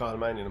quality of Carl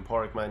Mannion and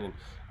Pádraig Mannion,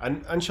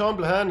 and Sean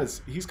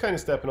Blaheen he's kind of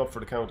stepping up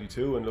for the county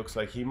too, and looks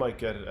like he might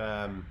get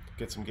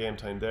some game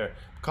time there.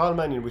 Carl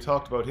Mannion, we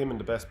talked about him in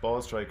the best ball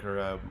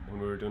striker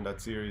when we were doing that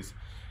series,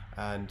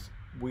 and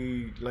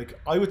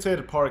I would say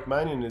that Pádraig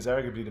Mannion is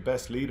arguably the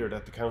best leader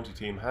that the county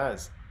team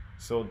has.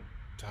 So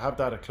to have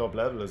that at club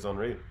level is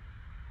unreal.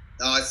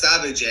 No, it's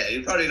savage, yeah.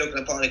 You're probably looking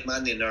at Pádraig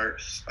Mannion or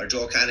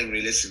Joe Canning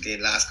realistically in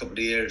the last couple of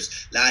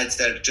years. Lads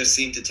that just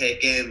seem to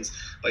take games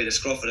by the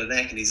scruff of the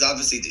neck, and he's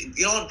obviously,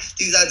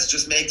 these lads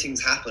just make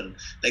things happen.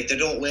 They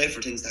don't wait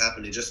for things to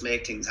happen; they just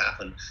make things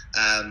happen.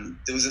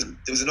 There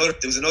was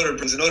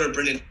another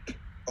brilliant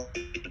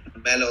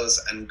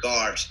Mellows and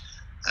Gart.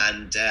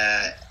 And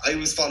I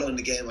was following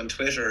the game on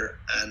Twitter,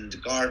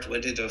 and Gart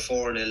went into a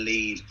 4-0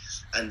 lead,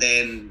 and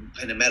then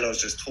kind of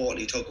Mellows just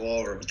totally took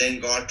over. But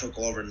then Gart took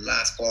over in the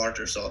last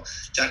quarter. So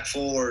Jack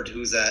Ford,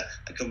 who's a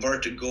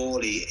converted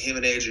goalie, him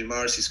and Adrian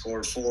Morrissey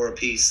scored 4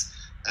 apiece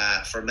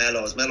for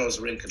Mellows. Mellows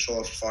were in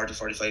control for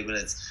 40-45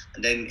 minutes,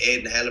 and then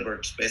Aidan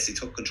Helibert basically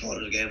took control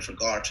of the game for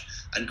Gart.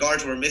 And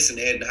Gart were missing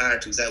Aidan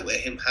Hart, who's out with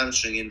him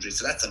hamstring injury,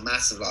 so that's a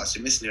massive loss.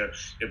 You're missing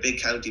your big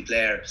county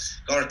player.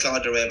 Gart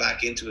clawed their way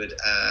back into it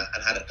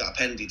and got a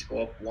penalty to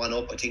go up 1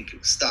 up. I think it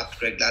was stopped.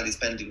 Greg Laddie's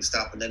penalty was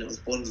stopped, and then it was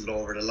bundled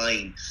over the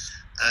line.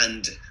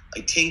 And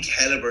I think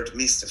Helibert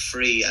missed a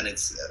free, and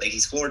it's he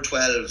scored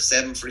 12,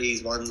 7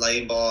 frees, 1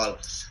 line ball,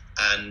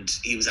 and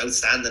he was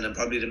outstanding and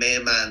probably the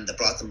main man that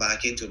brought them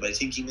back into it. But I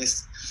think he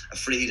missed a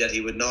free that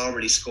he would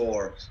normally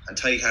score, and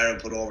Ty Harron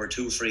put over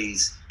 2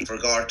 frees for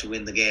Gart to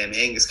win the game.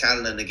 Angus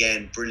Callanan,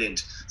 again,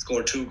 brilliant,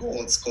 scored 2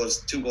 goals,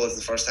 scores 2 goals in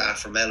the first half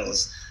for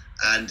Mellows.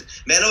 And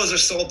Mellows are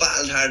so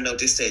battle hardened now at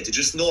this stage. They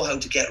just know how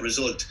to get a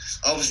result.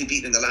 Obviously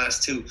beaten in the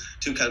last two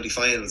county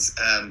finals,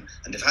 and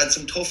they've had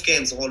some tough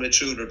games the whole way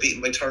through. They're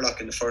beaten by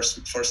Turlock in the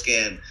first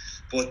game,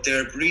 but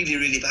they're really,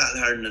 really battle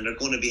hardened, and they're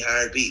going to be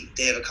hard beaten.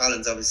 David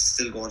Collins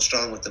obviously still going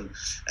strong with them.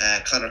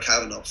 Conor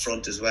Cavan up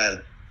front as well.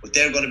 But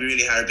they're going to be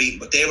really hard beaten.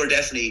 But they were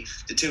definitely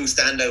the 2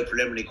 standout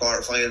preliminary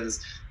quarterfinals.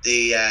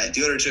 The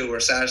other 2 were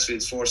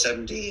Sarsfield's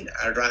 4-17,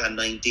 Ardrahan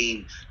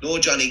 19. No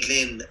Johnny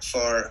Glynn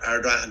for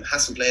Ardrahan.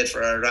 Hasn't played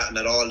for Ardrahan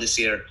at all this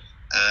year.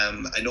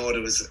 I know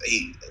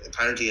he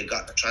apparently had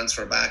gotten a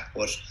transfer back,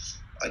 but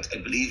I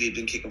believe he'd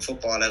been kicking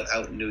football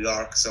out in New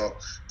York, so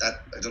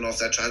that I don't know if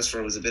that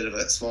transfer was a bit of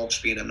a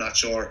smokescreen, I'm not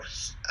sure.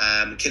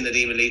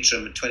 Kilnadima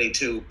Leitrim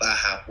 22,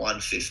 Baha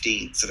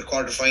 1-15. So the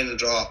quarter-final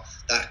draw,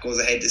 that goes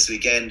ahead this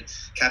weekend.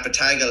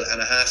 Capitagal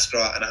and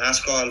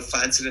Ahascragh will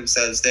fancy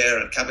themselves there,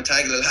 and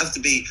Capitagal will have to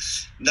be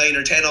 9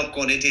 or 10 up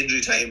going into injury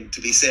time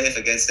to be safe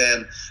against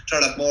them.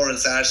 Turlockmore and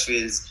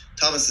Sarsfields,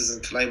 Thomas's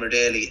and Clymer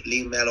Daly,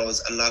 Liam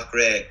Mellows and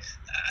Lochray.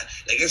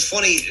 It's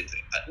funny,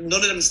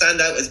 none of them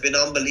stand out as being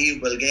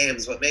unbelievable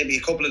games, but maybe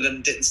a couple of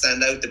them didn't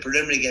stand out. The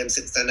preliminary games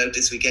didn't stand out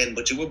this weekend,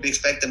 but you would be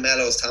expecting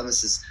Mellows,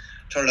 Thomas's,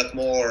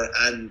 Turlockmore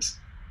and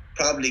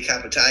probably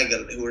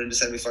Capitagal, who were in the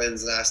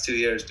semi-finals the last 2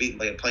 years, beaten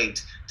by a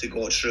point, to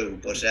go through.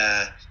 But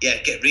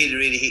get really,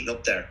 really heating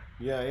up there.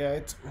 Yeah,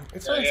 it's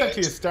not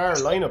exactly a star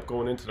lineup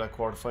going into that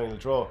quarter-final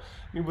draw. I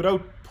mean,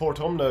 without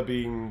Portumna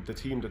being the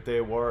team that they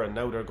were, and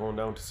now they're going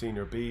down to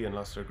Senior B and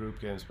lost their group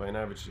games by an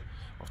average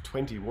of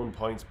 21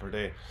 points per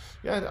day.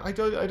 Yeah, I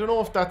don't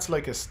know if that's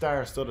like a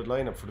star-studded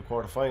lineup for the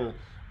quarter-final,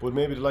 but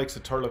maybe the likes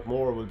of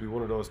Turlockmore will be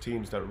one of those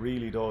teams that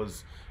really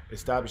does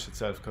establish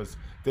itself, because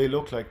they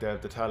look like they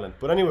have the talent.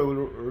 But anyway,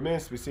 it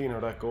remains to be seen how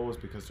that goes,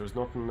 because there's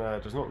nothing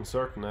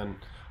certain, and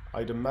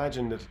I'd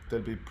imagine that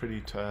they'll be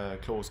pretty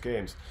close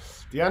games.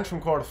 The Antrim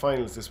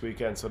quarterfinals this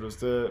weekend, so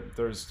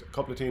there's a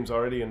couple of teams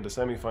already in the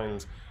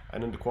semi-finals,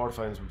 and then the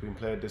quarterfinals will be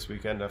played this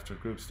weekend after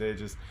group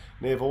stages.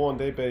 Naomh Eoin,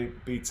 they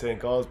beat St.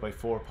 Gall's by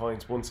 4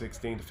 points,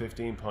 116 to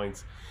 15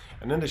 points.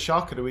 And then the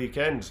shock of the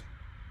weekend,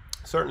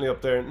 certainly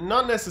up there,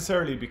 not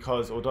necessarily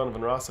because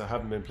O'Donovan Rossa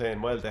haven't been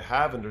playing well, they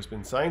have, and there's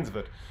been signs of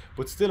it,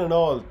 but still in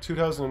all,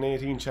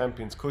 2018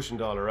 champions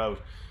Cushendall are out.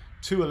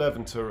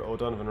 2-11 to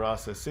O'Donovan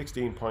Rossa,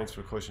 16 points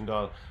for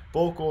Cushendall.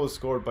 Both goals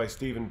scored by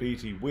Stephen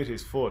Beattie with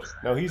his foot.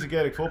 Now he's a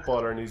Gaelic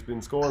footballer and he's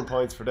been scoring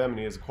points for them, and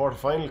he has a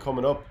quarter-final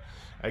coming up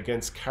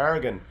against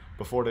Carrigan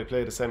before they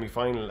play the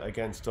semi-final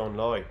against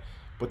Dunloy.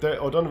 But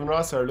O'Donovan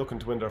Rossa are looking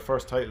to win their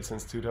first title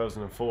since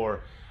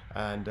 2004.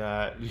 And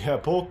yeah,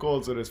 both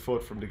goals with his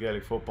foot from the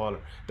Gaelic footballer.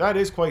 That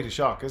is quite a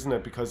shock, isn't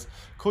it? Because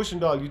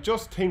Cushendall, you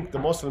just think the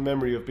muscle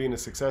memory of being a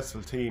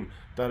successful team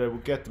that it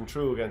would get them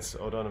through against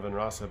O'Donovan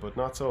Rossa, but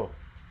not so.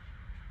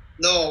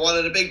 No, one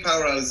of the big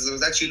powerhouses. I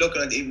was actually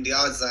looking at even the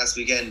odds last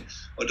weekend.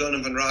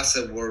 O'Donovan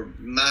Rossa were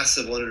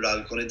massive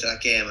underdogs going into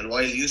that game, and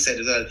while you said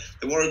as well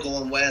they were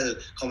going well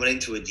coming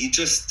into it, you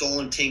just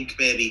don't think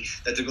maybe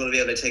that they're going to be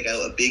able to take out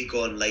a big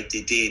gun like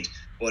they did.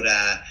 But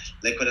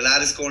like when a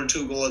lad is scoring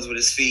 2 goals with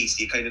his feet,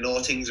 you kind of know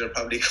things are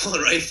probably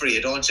going right for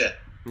you, don't you?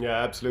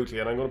 Yeah, absolutely.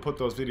 And I'm going to put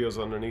those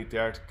videos underneath the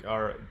article,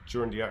 or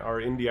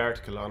in the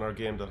article on our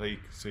game.ie,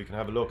 so you can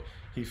have a look.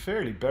 He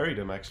fairly buried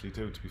him actually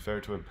too, to be fair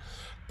to him.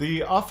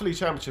 The Offaly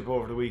Championship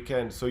over the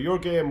weekend. So your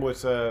game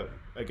with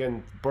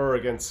again Burr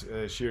against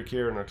Sheer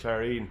Kieran or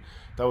Clarine,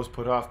 that was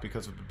put off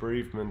because of the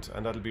bereavement,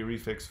 and that'll be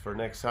refixed for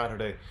next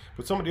Saturday.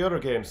 But some of the other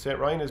games, St.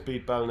 Ryan has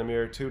beat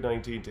Ballinamere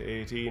 2-19 to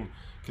 18.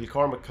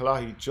 Kilcormac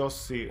Callaghy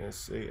just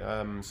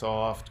saw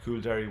off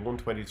Coolderry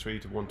 123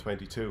 to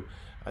 122,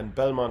 and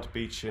Belmont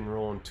beat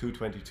Shinrone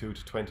 222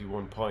 to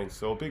 21 points.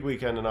 So a big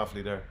weekend in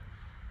Offaly there.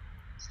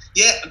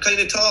 Yeah, I kind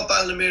of thought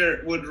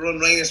Ballinamere would run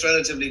Rhinus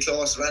relatively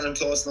close, ran them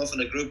close enough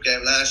in a group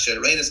game last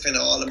year. Rhinus kind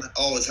of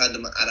always had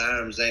them at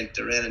arm's length,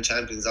 the reigning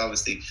champions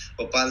obviously,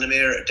 but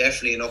Ballinamere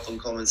definitely an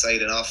up-and-coming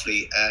side in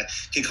Offaly.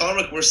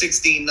 Kilcormac were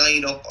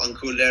 16-9 up on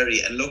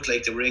Coolderry and looked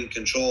like they were in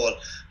control,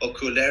 but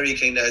Coolderry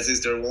kind of, as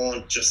is their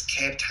wont, just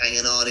kept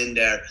hanging on in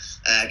there.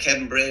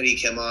 Kevin Brady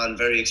came on,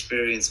 very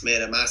experienced,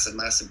 made a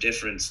massive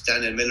difference.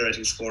 Daniel Miller, I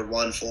think, scored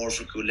 1-4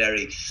 for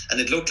Coolderry, and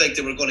it looked like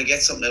they were going to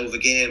get something out of a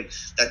game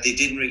that they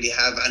didn't really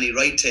have any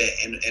right to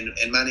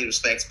in many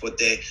respects, but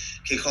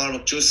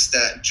Kilcormac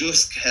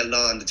just held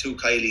on. The 2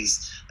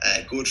 Kylies,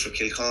 good for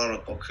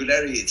Kilcormac. But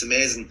Coolderry, it's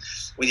amazing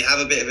when you have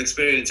a bit of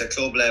experience at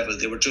club level,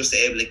 they were just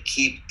able to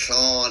keep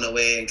clawing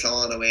away,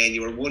 and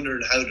you were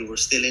wondering how they were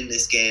still in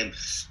this game,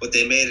 but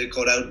they made it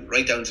cut out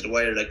right down to the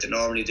wire like they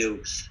normally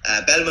do.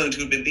 Belmont,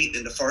 who'd been beaten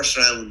in the first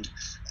round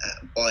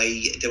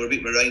they were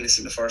beaten by Rhinus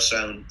in the first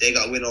round, they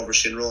got a win over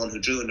Shinrone, who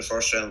drew in the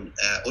first round.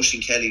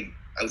 Oisin Kelly,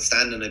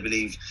 outstanding, I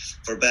believe,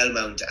 for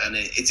Belmont. And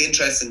it's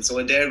interesting, so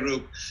in their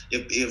group you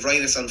have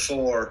Rhinus on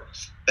 4,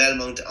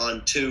 Belmont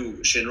on 2,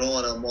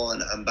 Shinrone on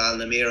 1, and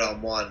Ballinamere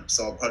on 1.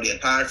 So probably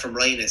apart from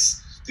Rhinus,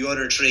 the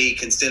other 3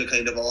 can still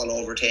kind of all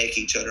overtake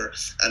each other.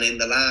 And on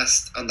the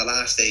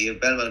last day, you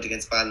have Belmont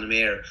against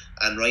Ballinamere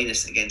and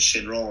Rhinus against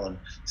Shinrone.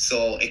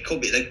 So it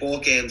could be like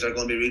both games are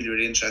going to be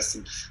really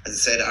interesting. As I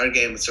said, our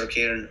game with Sir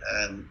Kieran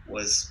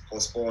was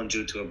postponed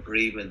due to a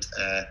bereavement.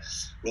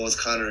 Rose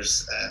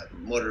Connors,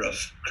 mother of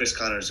Chris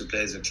Connors, who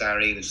plays with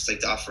Clarine, would just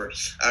like to offer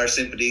our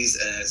sympathies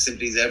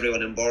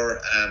everyone in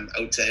Burr,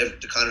 out to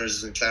the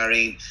Connors and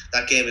Clarine.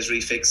 That game is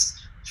refixed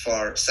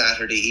for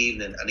Saturday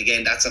evening, and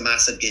again that's a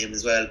massive game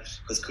as well,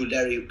 because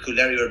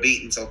Coolderry were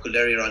beaten, so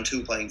Coolderry are on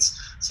 2 points.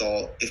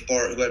 So if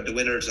Burr, whoever the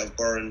winners of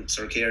Burr and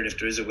Sir Kieran, if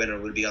there is a winner,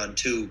 will be on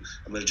 2,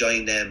 and we'll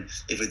join them.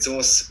 If it's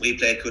us, we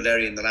play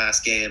Coolderry in the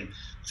last game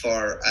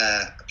for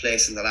a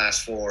place in the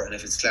last 4, and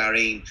if it's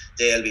Clarine,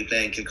 they'll be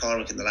playing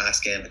Kilcormac in the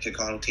last game, a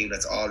Kilcormac team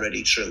that's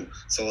already through.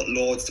 So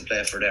loads to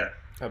play for there.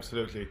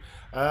 Absolutely.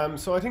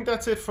 So I think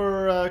that's it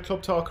for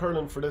Club Talk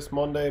Hurling for this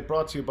Monday,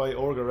 brought to you by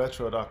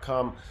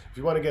orgaretro.com. If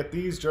you want to get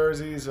these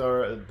jerseys,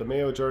 or the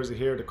Mayo jersey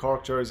here, the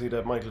Cork jersey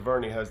that Michael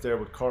Verney has there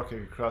with Cork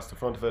across the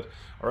front of it,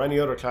 or any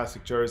other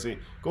classic jersey,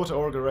 go to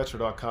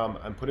orgaretro.com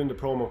and put in the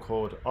promo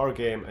code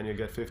OurGame and you'll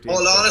get 15%.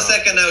 Hold on a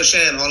second now,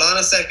 Shane.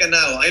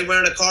 I'm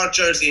wearing a Cork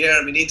jersey here,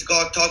 and we need to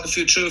talk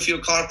through a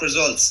few Cork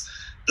results.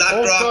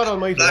 Blackrock. Oh God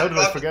Almighty! How did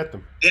I forget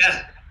them?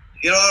 Yeah.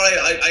 You're all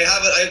right. I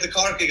have the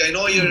Cork gig. I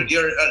know you're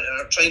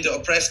trying to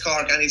oppress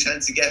Cork any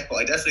chance you get, but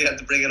I definitely had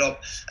to bring it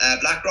up.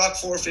 Blackrock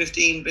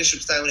 4-15,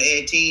 Bishopstown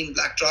 18.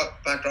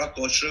 Blackrock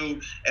go through.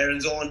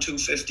 Erin's Own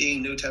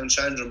 2-15, Newtown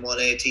Chandram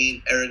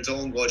 1-18. Erin's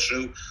Own go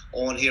through.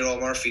 Owen Hero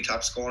Murphy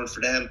top scoring for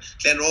them.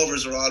 Glen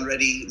Rovers were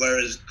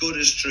as good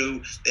as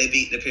true. They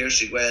beat the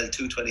Piercy well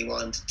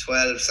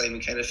 221-12. Simon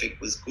Kennefick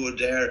was good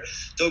there.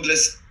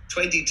 Douglas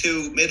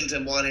 22,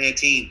 Middleton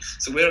 118.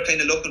 So we're kind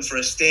of looking for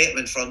a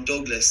statement from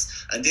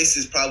Douglas, and this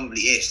is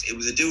probably it. It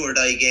was a do or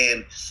die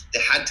game. They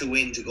had to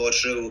win to go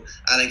through.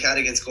 Alan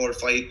Cadigan scored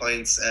 5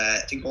 points. I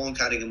think Owen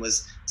Cadigan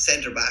was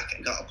centre back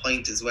and got a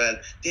point as well.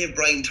 They have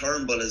Brian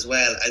Turnbull as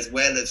well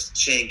as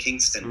Shane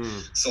Kingston.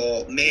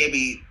 So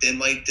maybe they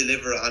might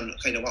deliver on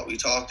kind of what we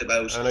talked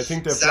about. And I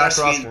think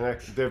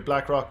they've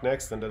Blackrock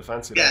next, and they'll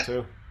fancy that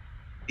too.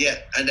 Yeah,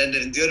 and then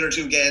the other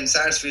two games,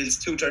 Sarsfield's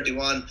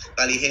 231,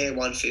 Ballyhay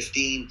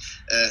 115,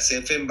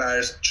 St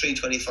Finbarr's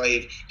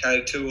 325,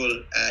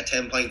 Carricktool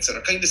 10 points. So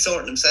they're kind of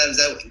sorting themselves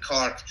out in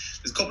Cork.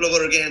 There's a couple of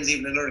other games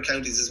even in other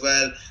counties as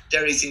well.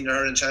 Derry Senior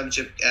Hurling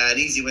Championship, an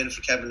easy win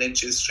for Kevin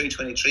Lynch's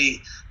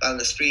 323,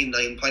 Ballinaspreen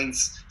 9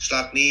 points,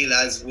 Schlockneal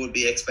as would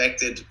be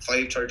expected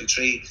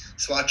 533,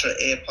 Swatra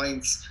 8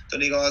 points,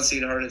 Donegal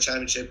Senior Hurling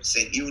Championship,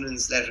 St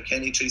Eunan's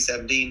Letterkenny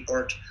 317,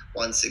 Burt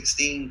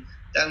 116,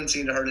 Down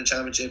Senior Hurling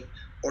Championship,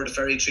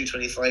 Portaferry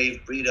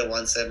 325, Breda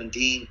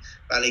 117,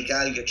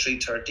 Ballygalga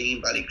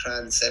 313,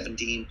 Ballycran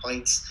 17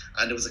 points,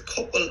 and there was a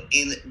couple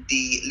in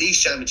the Laois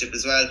Championship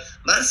as well.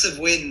 Massive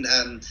win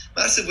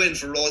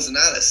for Rosa and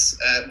Alice.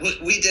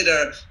 We did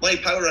my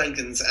power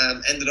rankings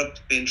ended up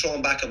being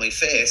thrown back on my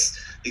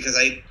face because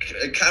I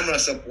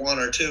cameras up 1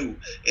 or 2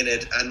 in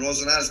it, and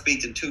Rosa and Alice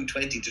beat them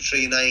 220 to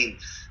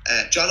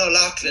 3-9. John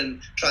O'Loughlin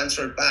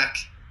transferred back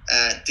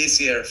this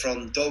year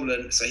from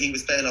Dublin, so he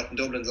was playing up in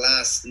Dublin the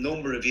last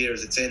number of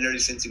years. I'd say nearly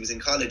since he was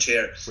in college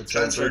here.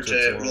 Transferred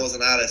to Rose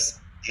and Alice,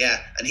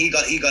 and he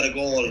got a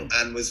goal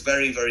and was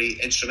very, very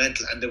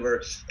instrumental. And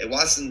it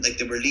wasn't like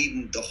they were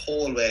leading the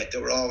whole way; they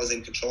were always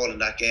in control in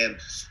that game.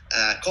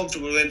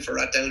 Comfortable win for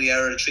Rathdowney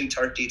Errol,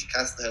 330 to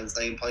Castlehounds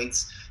 9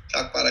 points.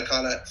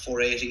 Clockballacalla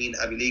 418,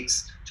 Abbey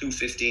Leaks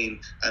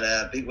 215, and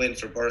a big win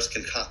for Burrs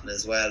Kilcotton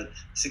as well,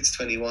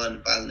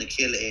 621.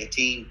 Ballynakill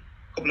 18.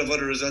 Couple of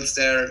other results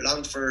there.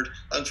 Longford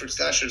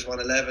Slashers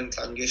 111,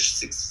 Clongish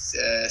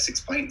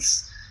 6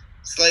 points.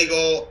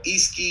 Sligo,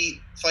 Eastkey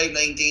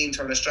 519,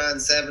 Turnerstrand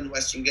 7,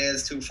 Western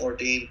Gales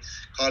 214,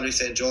 Calgary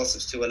St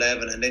Joseph's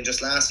 211, and then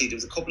just lastly there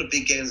was a couple of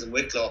big games in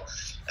Wicklow.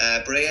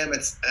 Bray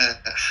Emmets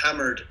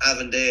hammered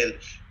Avondale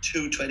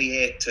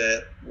 228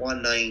 to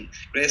 19.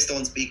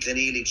 Greystones beat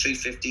Glenealy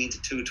 315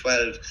 to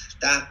 212.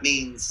 That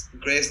means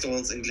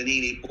Greystones and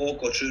Glenealy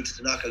both go through to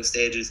the knockout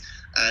stages,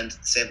 and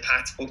St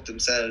Pat's booked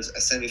themselves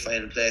a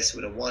semi-final place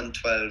with a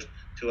 112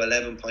 to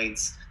 11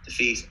 points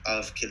defeat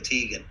of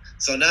Kiltegan.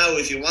 So now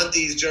if you want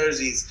these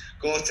jerseys,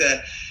 go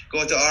to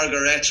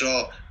Arga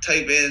Retro,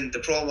 type in the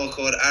promo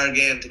code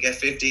OurGame to get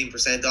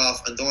 15%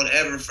 off, and don't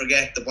ever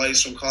forget the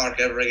boys from Cork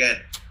ever again.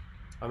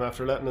 I'm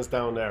after letting us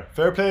down there.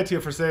 Fair play to you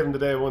for saving the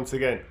day once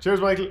again. Cheers,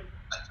 Michael.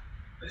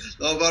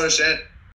 No bother, Shane.